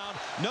 Rebound,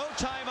 no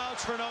timeouts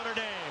for Notre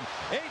Dame.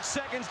 8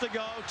 seconds to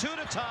go, 2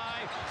 to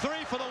tie,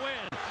 3 for the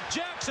win.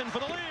 Jackson for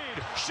the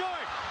lead,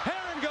 short,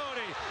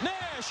 Herringody,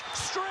 Nash,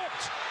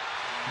 stripped.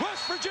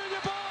 West Virginia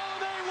ball,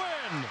 they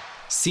win.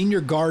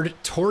 Senior guard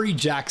Torrey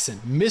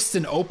Jackson missed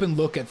an open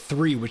look at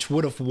 3, which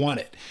would have won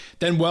it.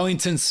 Then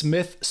Wellington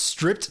Smith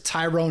stripped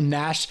Tyrone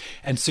Nash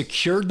and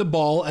secured the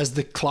ball as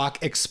the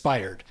clock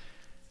expired.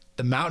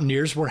 The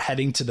Mountaineers were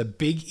heading to the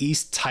Big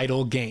East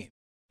title game.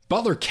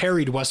 Butler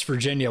carried West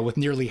Virginia with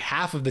nearly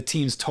half of the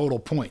team's total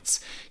points.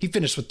 He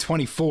finished with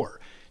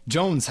 24.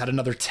 Jones had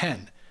another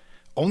 10.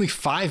 Only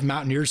 5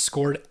 Mountaineers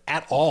scored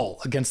at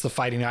all against the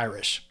Fighting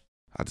Irish.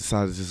 I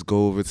decided to just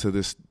go over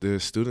to their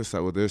student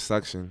side with their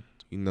section.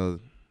 You know,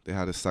 they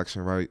had a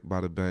section right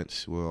by the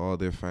bench where all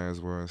their fans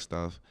were and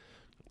stuff.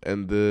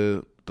 And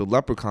the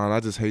Leprechaun,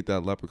 I just hate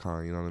that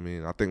Leprechaun, you know what I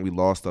mean? I think we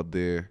lost up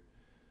there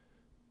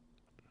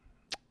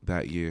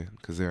that year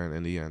because they're in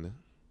Indiana.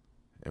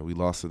 And we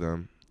lost to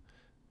them.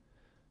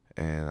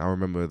 And I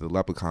remember the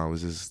Leprechaun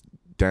was just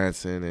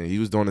dancing, and he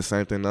was doing the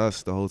same thing to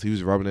us the whole time. He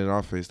was rubbing it in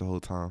our face the whole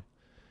time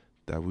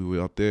that we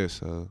were up there.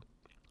 So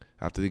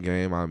after the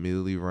game, I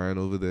immediately ran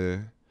over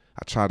there.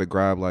 I tried to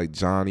grab like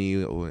Johnny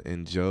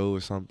and Joe or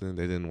something.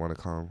 They didn't want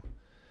to come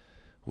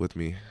with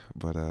me.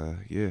 But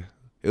yeah,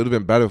 it would have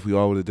been better if we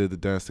all would have did the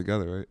dance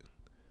together, right?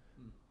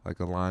 Like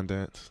a line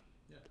dance,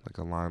 like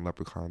a line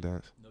Leprechaun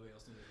dance. Nobody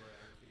else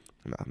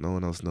knows choreography. No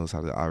one else knows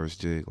how to Irish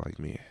jig like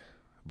me.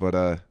 But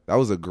that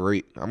was a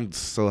great. I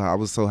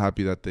was so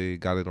happy that they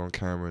got it on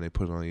camera and they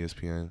put it on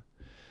ESPN.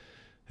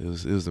 It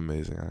was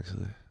amazing,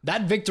 actually.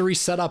 That victory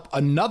set up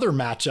another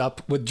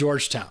matchup with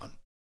Georgetown.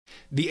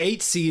 The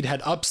 8 seed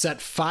had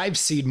upset 5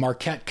 seed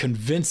Marquette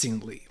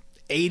convincingly,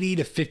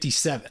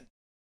 80-57.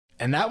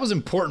 And that was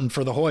important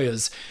for the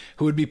Hoyas,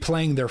 who would be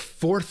playing their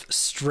 4th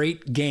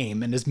straight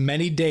game in as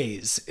many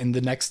days in the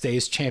next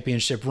day's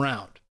championship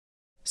round.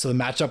 So the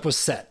matchup was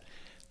set.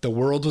 The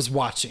world was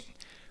watching.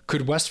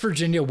 Could West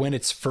Virginia win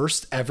its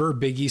first ever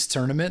Big East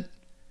tournament?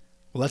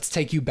 Well, let's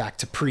take you back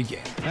to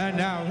pregame. And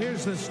now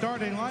here's the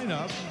starting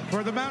lineup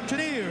for the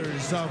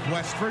Mountaineers of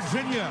West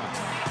Virginia.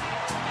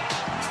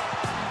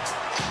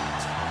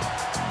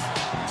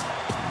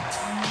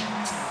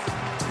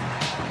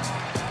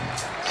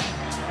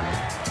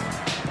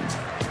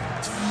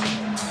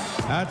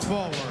 At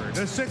forward,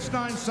 a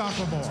 6'9"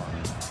 sophomore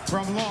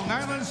from Long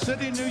Island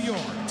City, New York,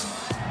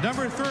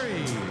 number 3,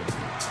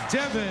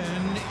 Devin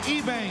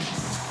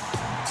Ebanks.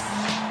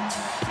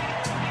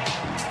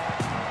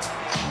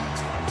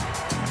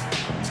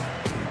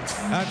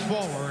 At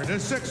forward, a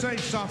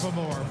 6'8"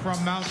 sophomore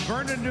from Mount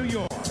Vernon, New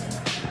York,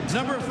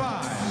 number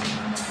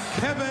 5,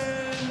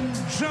 Kevin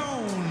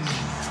Jones.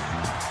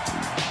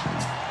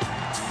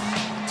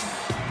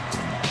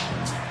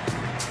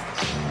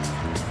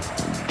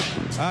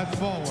 At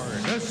forward,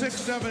 a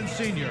 6'7"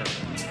 senior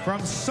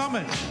from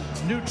Summit,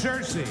 New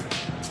Jersey,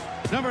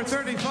 number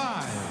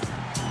 35,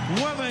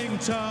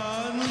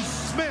 Wellington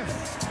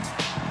Smith.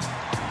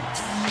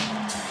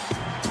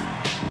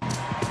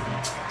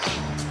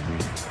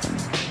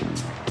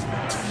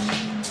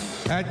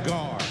 At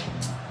guard,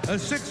 a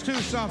 6'2"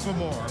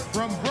 sophomore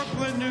from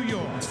Brooklyn, New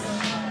York,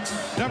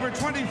 number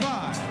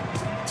 25,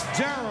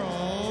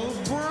 Darryl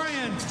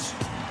Bryant.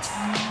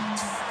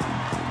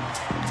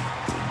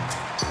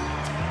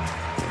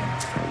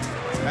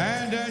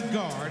 And at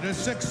guard, a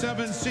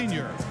 6'7"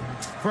 senior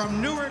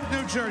from Newark,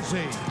 New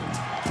Jersey,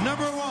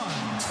 number 1,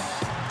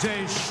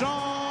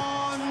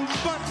 Da'Sean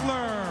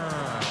Butler.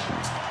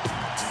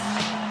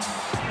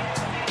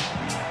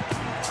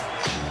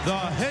 The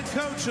head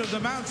coach of the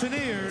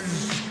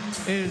Mountaineers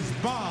is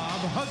Bob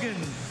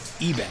Huggins.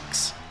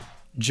 Ebanks,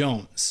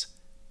 Jones,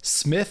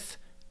 Smith,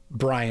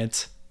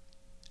 Bryant,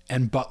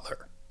 and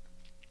Butler.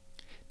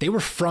 They were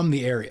from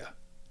the area.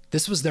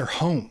 This was their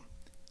home.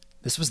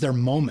 This was their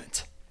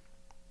moment.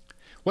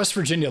 West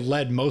Virginia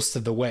led most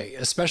of the way,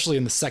 especially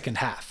in the second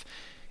half.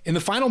 In the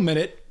final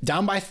minute,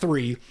 down by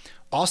 3,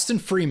 Austin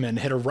Freeman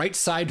hit a right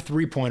side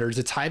three-pointer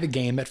to tie the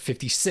game at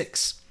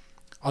 56.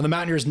 On the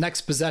Mountaineers'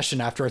 next possession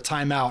after a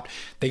timeout,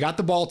 they got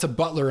the ball to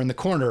Butler in the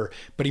corner,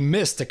 but he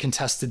missed a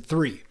contested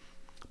 3.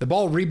 The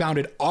ball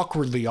rebounded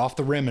awkwardly off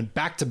the rim and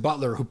back to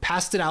Butler, who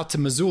passed it out to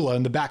Mazzulla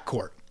in the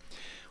backcourt.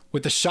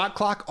 With the shot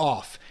clock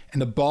off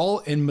and the ball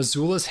in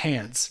Mazzulla's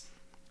hands,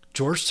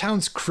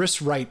 Georgetown's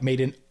Chris Wright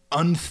made an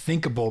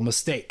unthinkable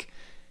mistake.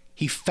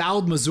 He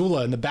fouled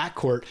Mazzulla in the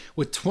backcourt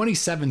with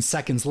 27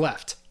 seconds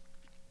left.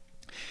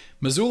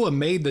 Mazzulla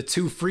made the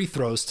 2 free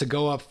throws to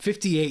go up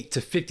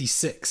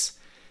 58-56.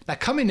 Now,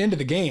 coming into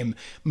the game,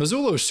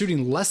 Mazzulla was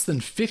shooting less than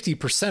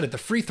 50% at the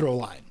free throw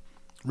line.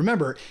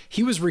 Remember,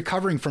 he was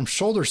recovering from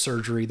shoulder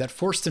surgery that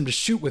forced him to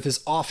shoot with his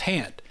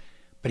offhand,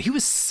 but he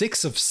was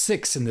 6 of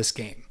 6 in this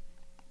game.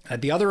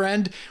 At the other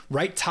end,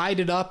 Wright tied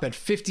it up at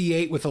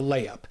 58 with a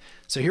layup.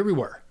 So here we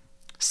were,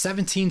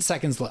 17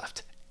 seconds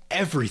left,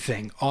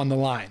 everything on the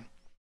line.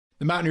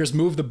 The Mountaineers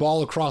moved the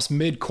ball across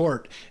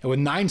midcourt, and with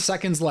 9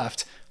 seconds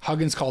left,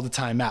 Huggins called a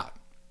timeout.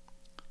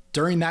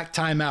 During that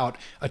timeout,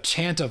 a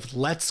chant of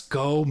 "Let's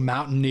go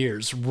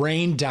Mountaineers"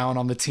 rained down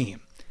on the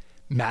team.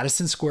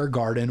 Madison Square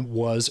Garden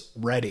was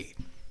ready.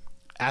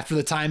 After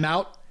the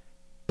timeout,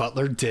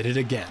 Butler did it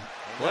again.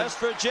 West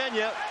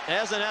Virginia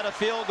hasn't had a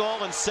field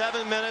goal in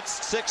 7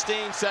 minutes,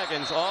 16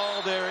 seconds.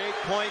 All their 8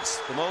 points,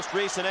 the most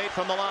recent 8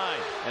 from the line.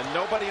 And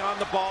nobody on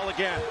the ball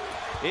again.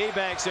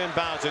 Ebanks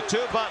inbounds it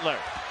to Butler.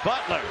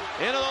 Butler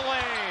into the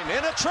lane,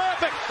 into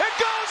traffic. It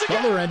goes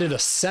again. Butler ended a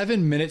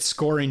 7-minute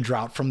scoring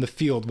drought from the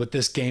field with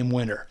this game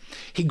winner.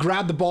 He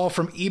grabbed the ball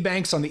from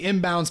Ebanks on the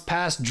inbounds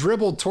pass,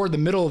 dribbled toward the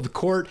middle of the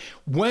court,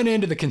 went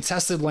into the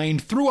contested lane,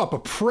 threw up a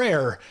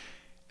prayer,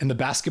 and the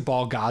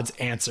basketball gods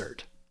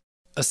answered.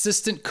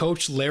 Assistant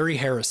coach Larry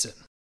Harrison.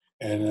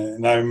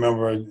 And I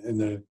remember in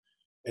the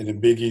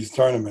Big East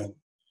tournament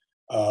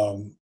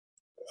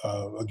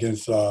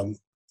against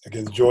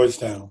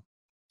Georgetown,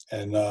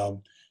 and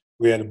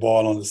we had the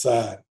ball on the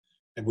side,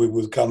 and we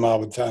would come out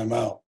with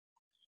timeout,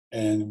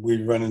 and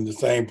we running the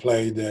same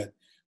play that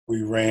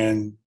we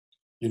ran,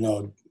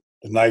 the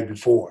night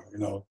before.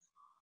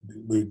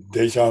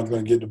 Da'Sean was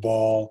going to get the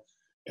ball,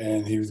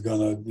 and he was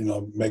going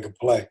to, make a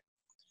play,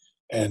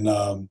 and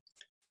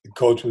the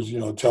coach was,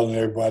 telling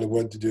everybody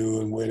what to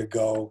do and where to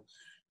go,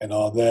 and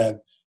all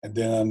that. And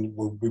then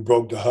we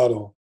broke the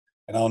huddle,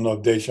 and I don't know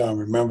if Da'Sean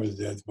remembers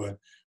this, but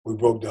we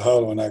broke the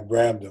huddle, and I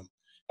grabbed him,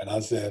 and I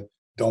said,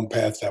 "Don't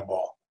pass that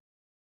ball."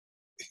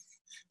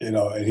 And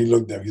he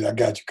looked at me. He said, "I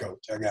got you,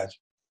 coach. I got you."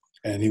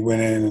 And he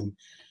went in and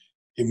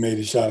he made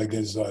a shot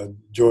against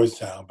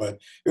Georgetown. But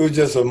it was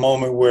just a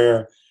moment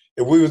where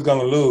if we was going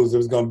to lose, it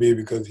was going to be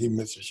because he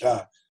missed a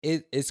shot.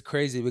 It's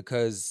crazy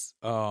because,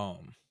 there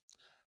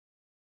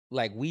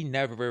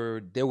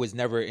was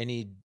never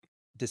any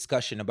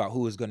discussion about who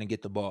was going to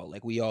get the ball.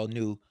 Like, we all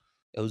knew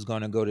it was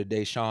going to go to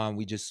Da'Sean.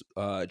 We just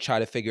coach tried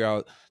to figure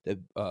out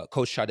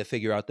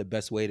the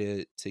best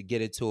way to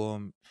get it to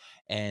him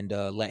and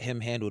let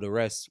him handle the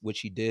rest,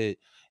 which he did.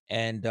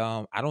 And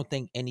I don't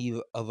think any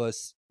of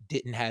us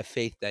didn't have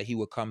faith that he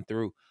would come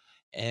through.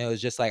 And it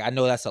was just like, I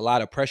know that's a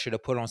lot of pressure to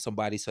put on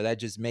somebody. So that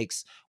just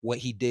makes what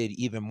he did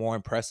even more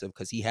impressive,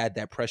 because he had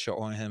that pressure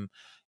on him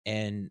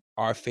and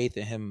our faith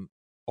in him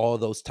all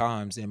those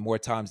times, and more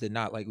times than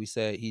not, like we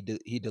said,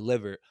 he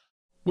delivered.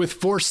 With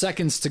 4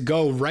 seconds to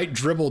go, Wright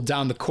dribbled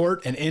down the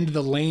court and into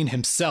the lane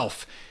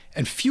himself.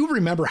 And few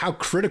remember how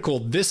critical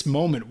this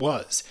moment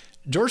was.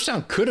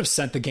 Georgetown could have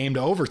sent the game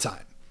to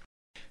overtime.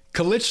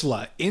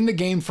 Kalichla, in the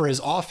game for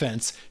his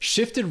offense,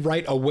 shifted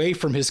Wright away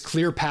from his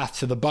clear path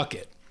to the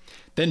bucket.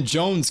 Then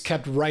Jones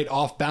kept Wright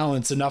off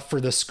balance enough for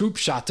the scoop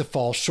shot to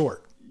fall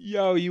short.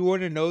 Yo, you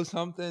want to know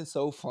something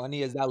so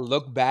funny? As I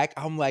look back,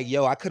 I'm like,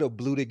 yo, I could have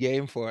blew the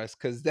game for us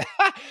because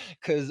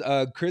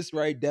Chris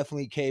Wright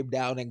definitely came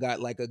down and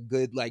got like a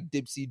good like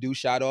dipsy-do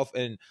shot off.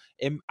 And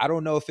I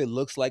don't know if it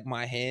looks like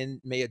my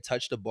hand may have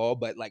touched the ball,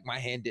 but like my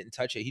hand didn't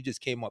touch it. He just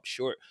came up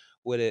short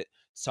with it.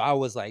 So I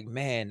was like,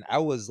 man, I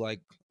was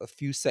like a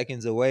few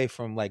seconds away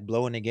from like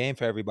blowing the game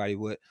for everybody.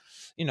 But,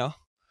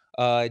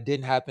 it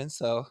didn't happen.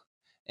 So,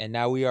 and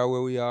now we are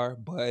where we are.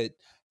 But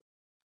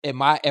in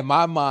my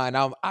mind,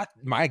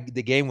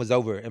 the game was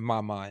over in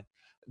my mind.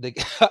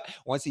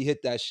 Once he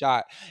hit that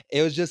shot,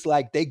 it was just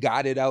like they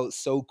got it out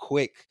so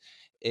quick.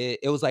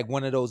 It was like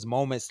one of those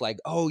moments like,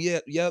 oh,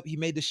 yep, he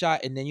made the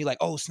shot. And then you're like,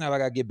 oh, snap, I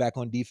got to get back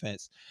on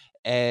defense.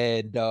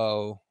 And,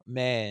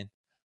 man,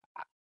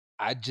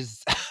 I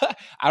just,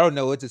 I don't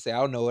know what to say. I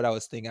don't know what I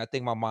was thinking. I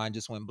think my mind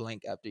just went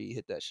blank after he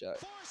hit that shot.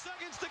 4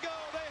 seconds to go.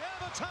 They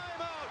have a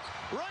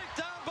timeout. Right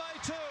down by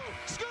 2.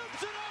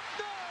 Scoops it up.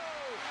 No.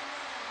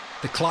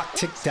 The clock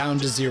ticked down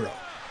to 0.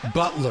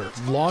 Butler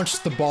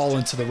launched the ball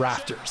into the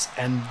rafters,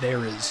 and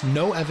there is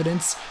no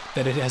evidence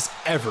that it has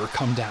ever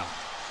come down.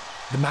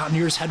 The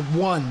Mountaineers had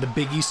won the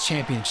Big East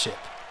Championship.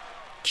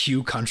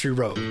 Cue Country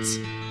Roads.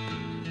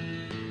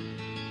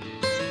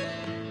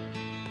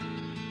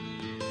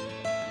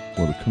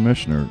 Well, the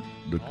commissioner,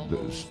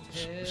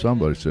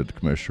 somebody said the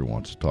commissioner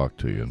wants to talk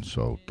to you, and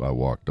so I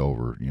walked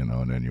over,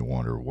 and then you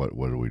wonder, what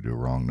do we do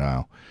wrong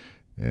now?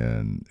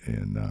 And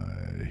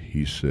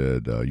he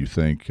said, you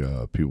think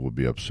people would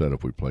be upset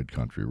if we played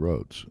Country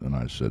Roads? And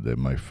I said, they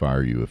may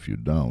fire you if you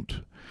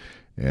don't.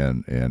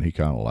 And he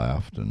kind of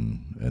laughed,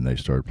 and they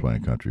started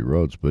playing Country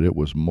Roads. But it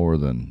was more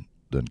than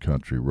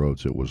Country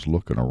Roads. It was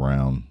looking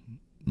around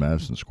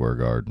Madison Square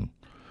Garden,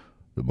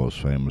 the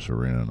most famous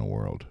arena in the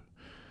world,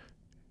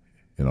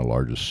 in the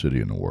largest city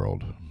in the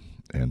world,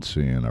 and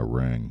seeing a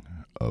ring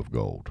of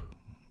gold.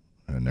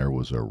 And there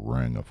was a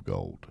ring of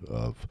gold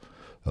of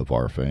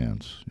our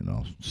fans,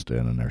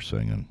 standing there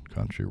singing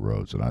Country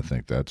Roads. And I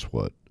think that's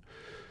what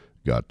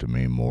got to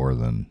me more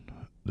than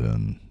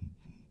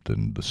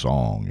the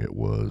song. It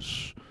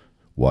was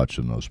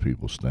watching those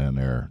people stand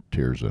there,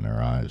 tears in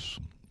their eyes,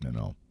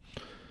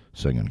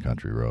 singing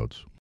Country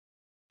Roads.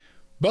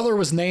 Butler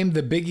was named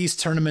the Big East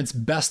Tournament's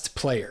best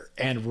player,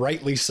 and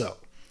rightly so.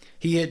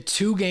 He hit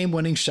 2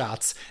 game-winning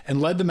shots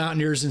and led the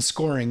Mountaineers in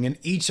scoring in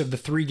each of the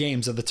 3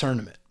 games of the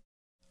tournament.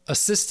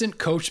 Assistant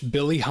coach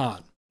Billy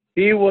Hahn.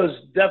 He was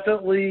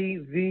definitely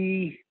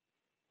the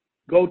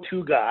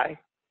go-to guy.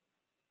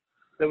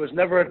 There was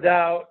never a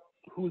doubt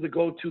who the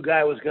go-to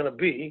guy was going to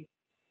be.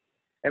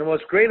 And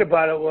what's great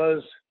about it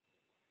was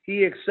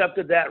he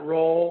accepted that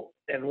role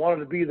and wanted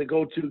to be the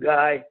go-to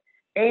guy.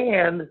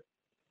 And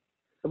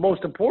the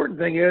most important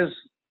thing is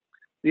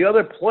the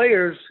other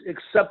players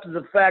accepted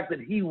the fact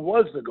that he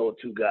was the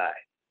go-to guy.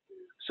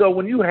 So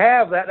when you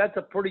have that, that's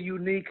a pretty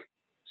unique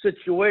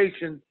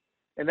situation.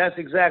 And that's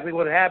exactly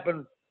what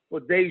happened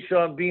with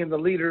Da'Sean being the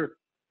leader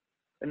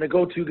and the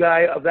go-to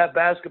guy of that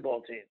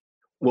basketball team.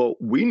 Well,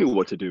 we knew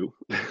what to do.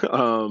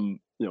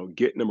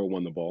 Get number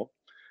 1 the ball.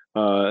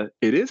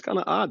 It is kind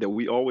of odd that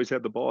we always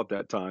had the ball at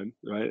that time,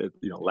 right?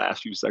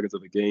 Last few seconds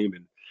of the game,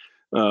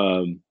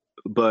 and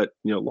but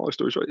long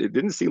story short, it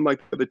didn't seem like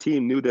the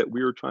team knew that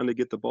we were trying to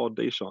get the ball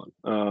to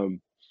Da'Sean.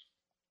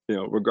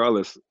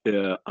 Regardless,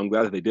 I'm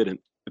glad that they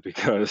didn't,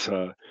 because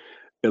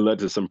it led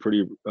to some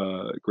pretty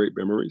great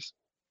memories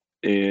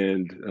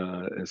and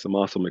some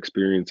awesome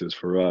experiences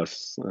for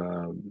us,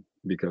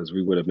 because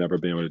we would have never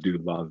been able to do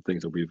a lot of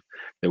things that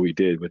we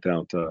did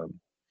without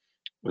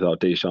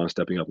Da'Sean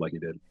stepping up like he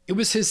did. It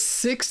was his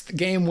 6th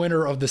game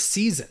winner of the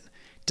season,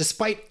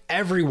 despite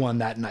everyone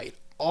that night,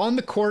 on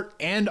the court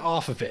and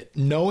off of it,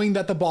 knowing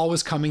that the ball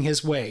was coming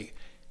his way.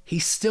 He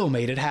still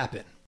made it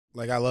happen.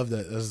 Like, I love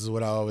that. This is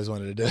what I always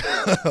wanted to do.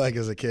 Like,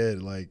 as a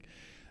kid,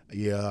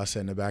 I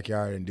sit in the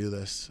backyard and do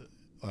this.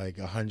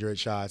 100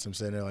 shots. I'm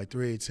sitting there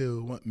 3,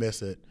 2, 1,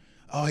 miss it.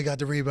 Oh, he got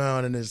the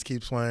rebound, and it just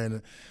keeps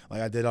playing.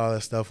 I did all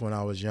that stuff when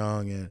I was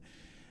young, and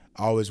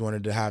I always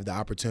wanted to have the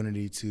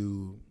opportunity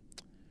to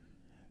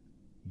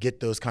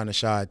get those kind of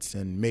shots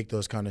and make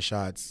those kind of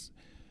shots.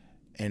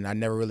 And I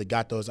never really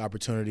got those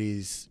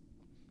opportunities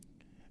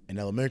in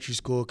elementary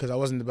school because I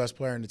wasn't the best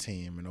player on the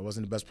team, and I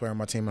wasn't the best player on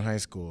my team in high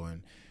school.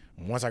 And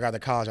once I got to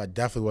college, I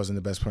definitely wasn't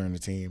the best player on the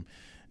team.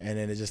 And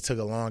then it just took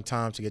a long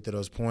time to get to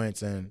those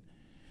points. And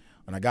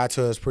when I got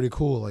to it, it's pretty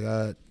cool.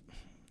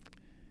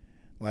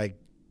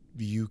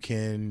 You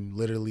can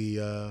literally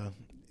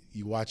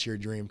you watch your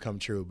dream come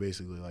true,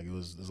 basically. It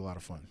was a lot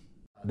of fun.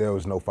 There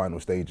was no final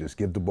stages.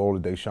 Give the ball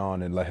to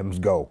Da'Sean and let him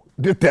go.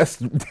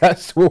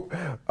 That's who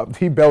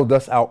he bailed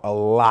us out a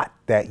lot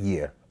that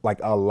year.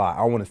 A lot.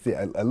 I want to see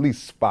at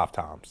least 5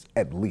 times,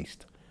 at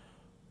least.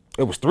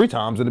 It was 3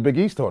 times in the Big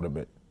East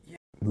tournament. Yeah.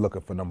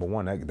 Looking for number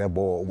 1. That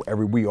ball,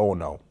 we all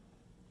know.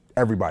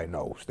 Everybody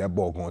knows that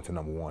ball going to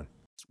number 1.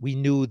 we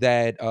knew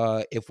that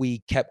if we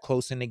kept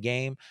close in the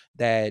game,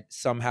 that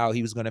somehow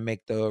he was going to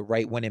make the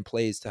right winning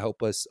plays to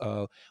help us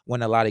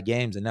win a lot of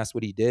games, and that's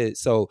what he did.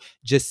 So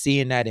just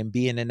seeing that and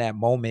being in that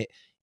moment,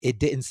 it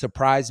didn't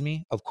surprise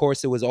me. Of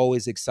course, it was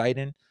always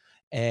exciting,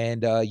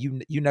 and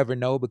you never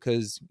know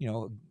because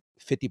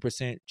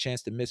 50%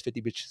 chance to miss,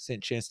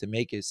 50% chance to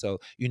make it. So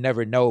you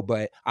never know.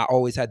 But I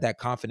always had that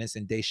confidence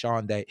in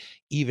Da'Sean that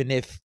even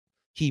if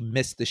he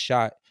missed the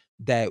shot,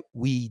 that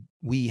we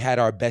had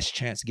our best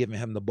chance giving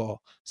him the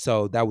ball.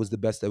 So that was the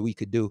best that we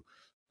could do.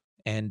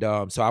 And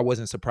so I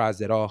wasn't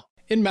surprised at all.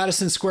 In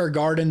Madison Square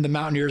Garden, the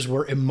Mountaineers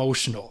were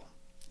emotional.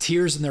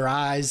 Tears in their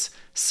eyes,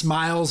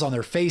 smiles on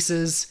their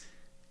faces,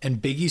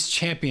 and Big East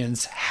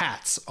champions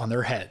hats on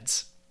their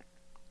heads.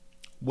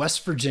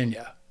 West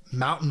Virginia,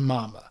 Mountain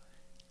Mama,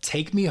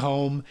 take me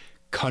home,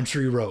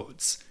 country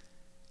roads.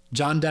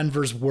 John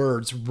Denver's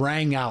words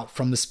rang out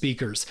from the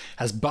speakers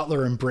as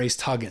Butler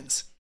embraced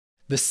Huggins.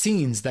 The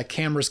scenes that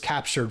cameras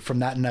captured from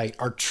that night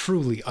are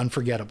truly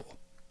unforgettable.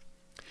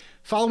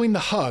 Following the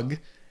hug,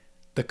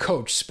 the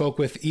coach spoke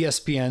with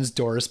ESPN's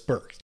Doris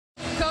Burke.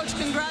 Coach,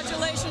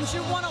 congratulations.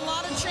 You won a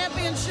lot of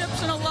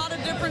championships in a lot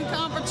of different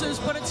conferences,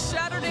 but it's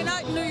Saturday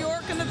night in New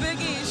York in the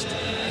Big East.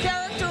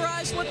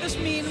 Characterize what this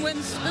win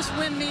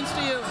means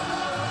to you.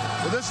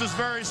 Well, this is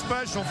very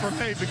special for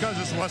me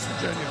because it's West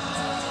Virginia.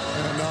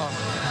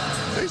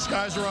 And these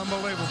guys are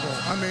unbelievable.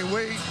 I mean,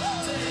 we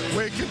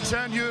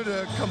continue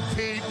to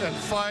compete and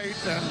fight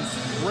and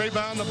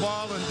rebound the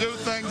ball and do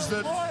things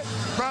that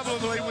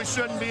probably we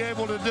shouldn't be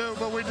able to do,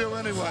 but we do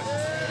anyway.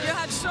 You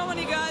had so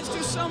many guys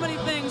do so many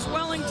things,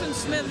 Wellington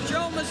Smith,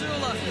 Joe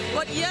Mazzulla,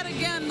 but yet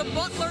again, the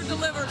Butler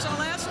delivers.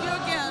 I'll ask you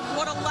again,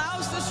 what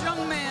allows this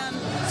young man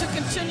to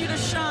continue to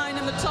shine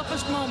in the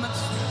toughest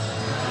moments?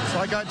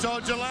 Like I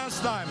told you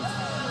last time,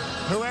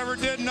 whoever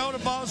didn't know the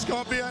ball's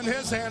going to be in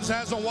his hands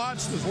hasn't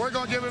watched us. We're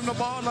going to give him the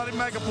ball and let him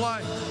make a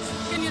play.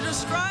 Can you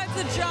describe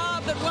the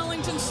job that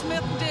Wellington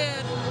Smith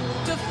did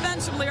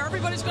defensively?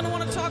 Everybody's going to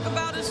want to talk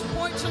about his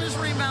points and his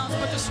rebounds,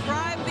 but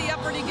describe the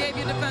effort he gave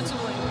you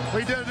defensively.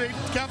 He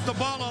kept the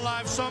ball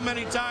alive so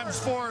many times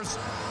for us.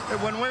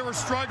 When we were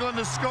struggling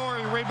to score,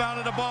 he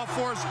rebounded the ball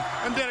for us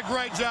and did a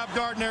great job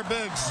guarding their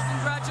bigs.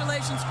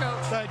 Congratulations,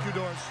 Coach. Thank you,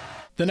 Doris.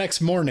 The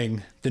next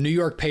morning, the New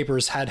York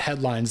papers had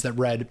headlines that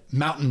read,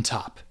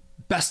 Mountaintop,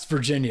 Best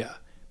Virginia,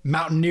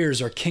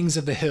 Mountaineers are kings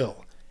of the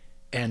hill,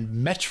 and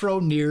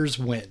Metro-Neers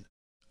win.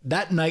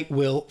 That night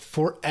will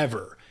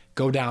forever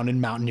go down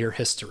in Mountaineer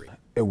history.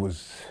 It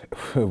was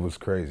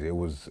crazy. It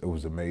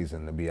was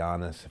amazing, to be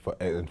honest,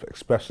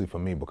 especially for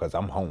me because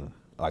I'm home.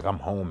 Like, I'm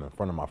home in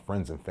front of my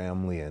friends and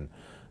family, and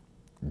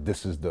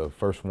this is the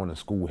first one in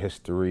school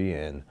history,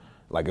 and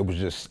like it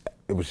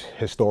was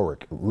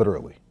historic,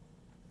 literally.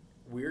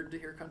 Weird to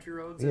hear Country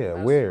Roads?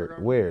 Yeah,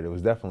 weird. It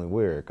was definitely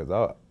weird because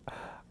I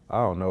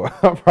don't know.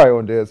 I'm probably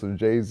on there some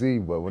Jay-Z,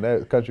 but when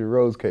that Country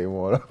Roads came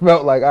on, I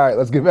felt like, all right,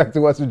 let's get back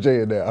to West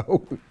Virginia now.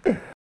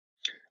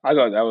 I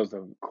thought that was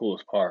the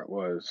coolest part,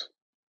 was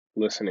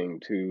listening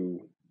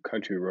to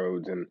Country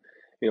Roads. And,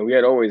 we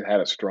had always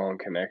had a strong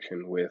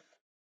connection with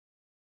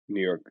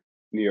New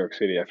York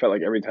City. I felt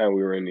like every time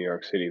we were in New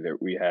York City that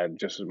we had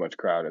just as much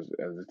crowd as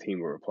the team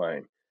we were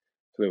playing.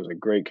 So there was a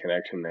great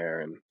connection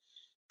there. And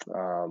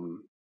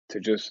to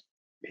just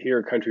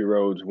hear Country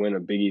Roads win a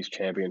Big East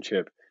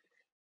championship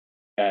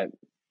at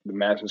the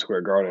Madison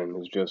Square Garden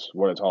is just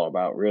what it's all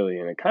about, really.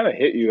 And it kind of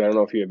hit you. I don't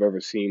know if you have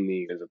ever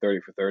seen there's a 30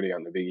 for 30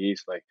 on the Big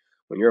East. Like,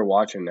 when you're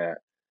watching that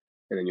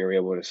and then you're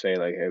able to say,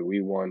 like, hey, we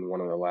won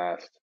one of the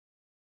last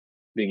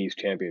Big East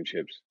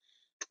championships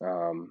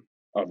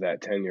of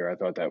that tenure. I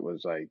thought that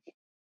was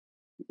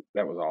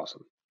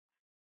awesome.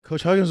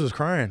 Coach Huggins was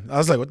crying. I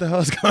was like, what the hell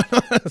is going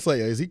on? I was like,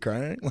 is he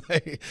crying?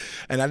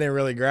 And I didn't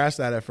really grasp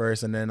that at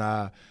first. And then,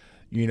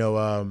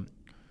 the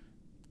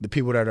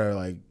people that are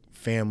like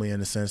family in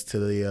a sense to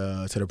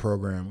the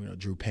program,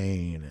 Drew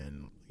Payne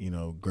and,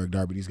 Greg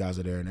Darby, these guys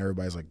are there and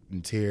everybody's like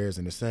in tears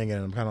and they're singing.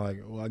 And I'm kind of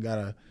like, well,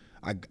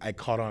 I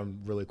caught on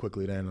really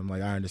quickly then. I'm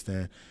like, I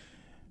understand.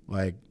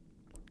 Like,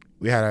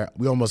 we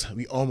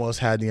almost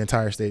had the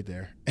entire state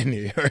there in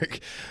New York.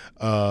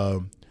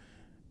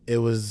 It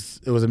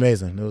was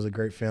amazing. It was a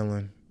great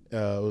feeling. It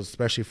was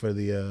especially for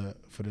the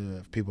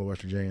people of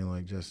West Virginia,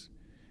 like just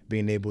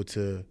being able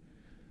to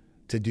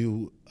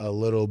do a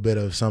little bit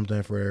of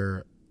something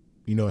for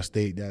a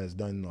state that has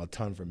done a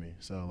ton for me.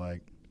 So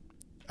like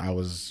I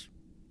was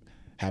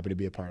happy to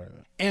be a part of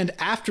it. And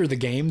after the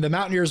game, the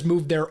Mountaineers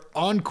moved their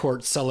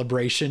on-court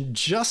celebration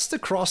just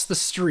across the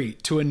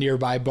street to a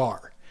nearby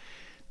bar.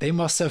 They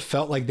must have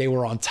felt like they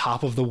were on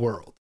top of the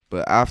world.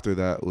 But after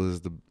that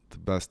was the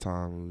best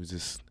time. We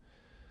just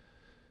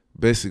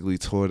basically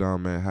tore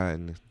down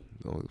Manhattan,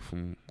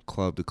 from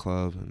club to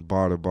club and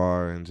bar to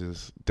bar, and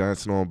just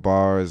dancing on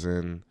bars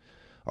and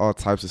all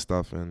types of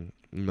stuff. And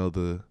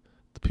the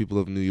people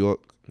of New York,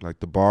 like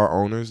the bar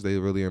owners, they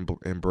really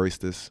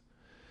embraced this,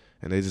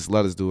 and they just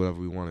let us do whatever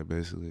we wanted,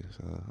 basically.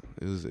 So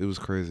it was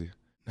crazy.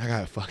 I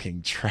got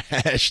fucking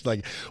trashed.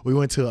 Like, we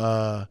went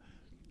to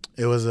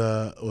It was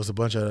a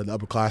bunch of the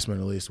upperclassmen,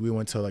 at least. We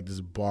went to like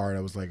this bar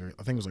that was like,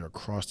 I think it was like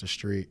across the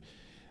street,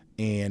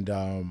 and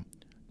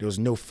there was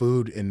no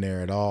food in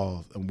there at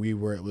all. And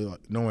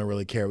no one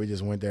really cared. We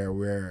just went there.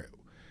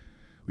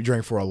 We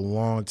drank for a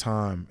long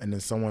time, and then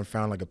someone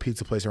found like a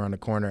pizza place around the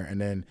corner, and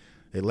then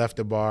they left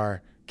the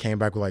bar, came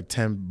back with like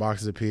 10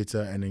 boxes of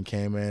pizza, and then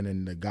came in,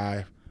 and the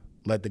guy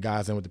let the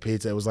guys in with the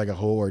pizza. It was like a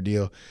whole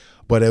ordeal,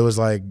 but it was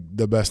like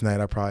the best night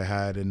I probably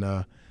had in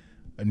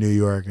New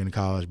York in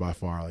college by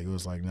far. Like, it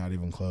was like not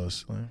even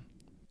close.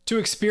 To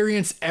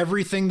experience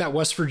everything that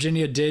West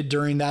Virginia did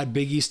during that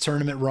Big East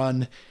tournament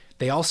run,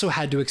 they also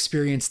had to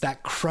experience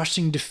that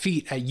crushing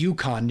defeat at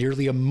UConn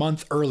nearly a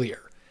month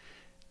earlier.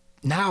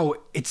 Now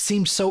it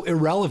seems so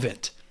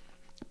irrelevant,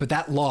 but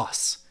that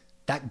loss,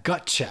 that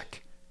gut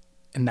check,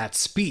 and that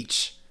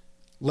speech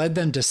led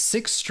them to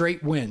 6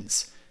 straight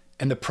wins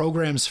and the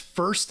program's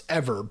first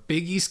ever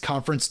Big East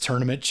Conference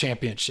Tournament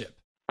championship.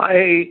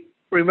 I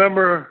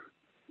remember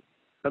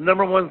the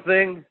number one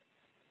thing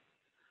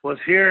was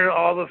hearing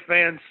all the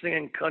fans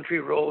singing Country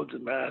Roads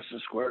in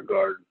Madison Square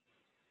Garden.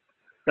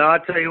 Now,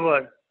 I'll tell you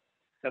what,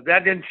 if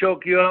that didn't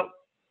choke you up,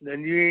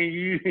 then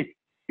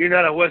you're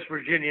not a West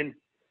Virginian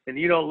and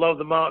you don't love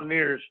the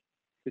Mountaineers,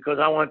 because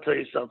I want to tell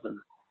you something.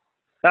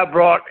 That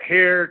brought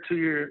hair to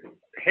your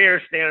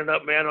hair standing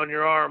up, man, on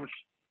your arms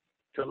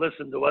to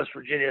listen to West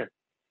Virginia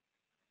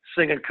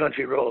singing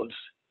Country Roads.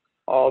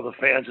 All the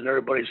fans and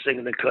everybody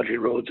singing the Country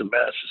Roads in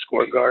Madison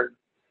Square Garden.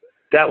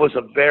 That was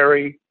a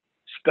very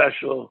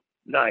special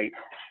night.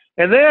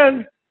 And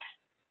then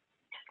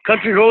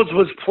Country Roads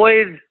was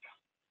played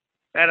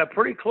at a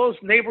pretty close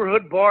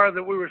neighborhood bar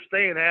that we were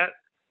staying at.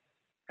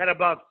 Had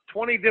about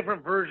 20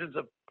 different versions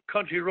of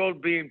Country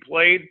Road being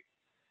played.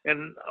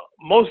 And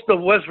most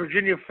of West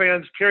Virginia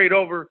fans carried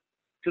over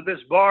to this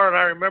bar. And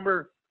I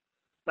remember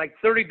like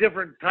 30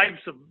 different types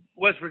of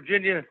West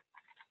Virginia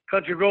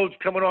Country Roads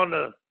coming on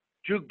the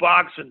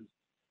jukebox, and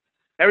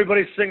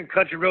everybody singing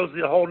Country Roads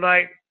the whole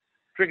night,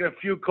 drinking a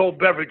few cold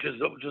beverages,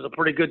 which was a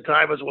pretty good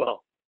time as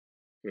well.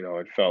 You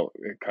know,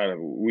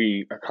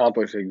 we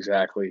accomplished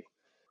exactly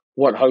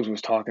what Hugs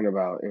was talking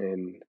about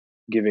in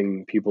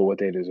giving people what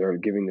they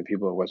deserve, giving the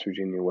people of West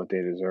Virginia what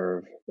they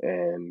deserve,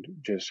 and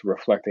just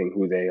reflecting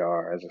who they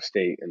are as a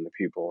state and the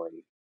people,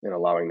 and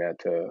allowing that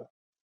to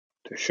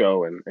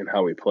show and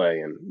how we play.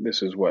 And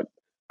this is what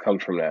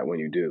comes from that when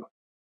you do.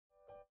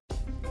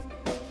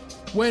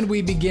 When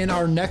we begin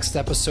our next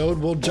episode,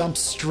 we'll jump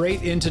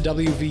straight into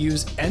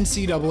WVU's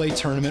NCAA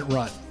tournament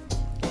run.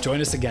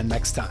 Join us again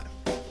next time.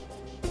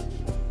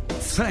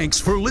 Thanks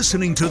for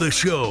listening to the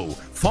show.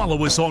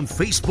 Follow us on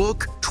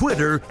Facebook,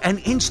 Twitter, and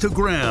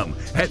Instagram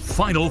at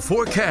Final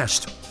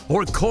Forecast,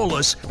 or call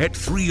us at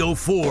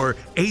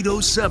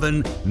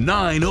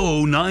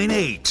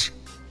 304-807-9098.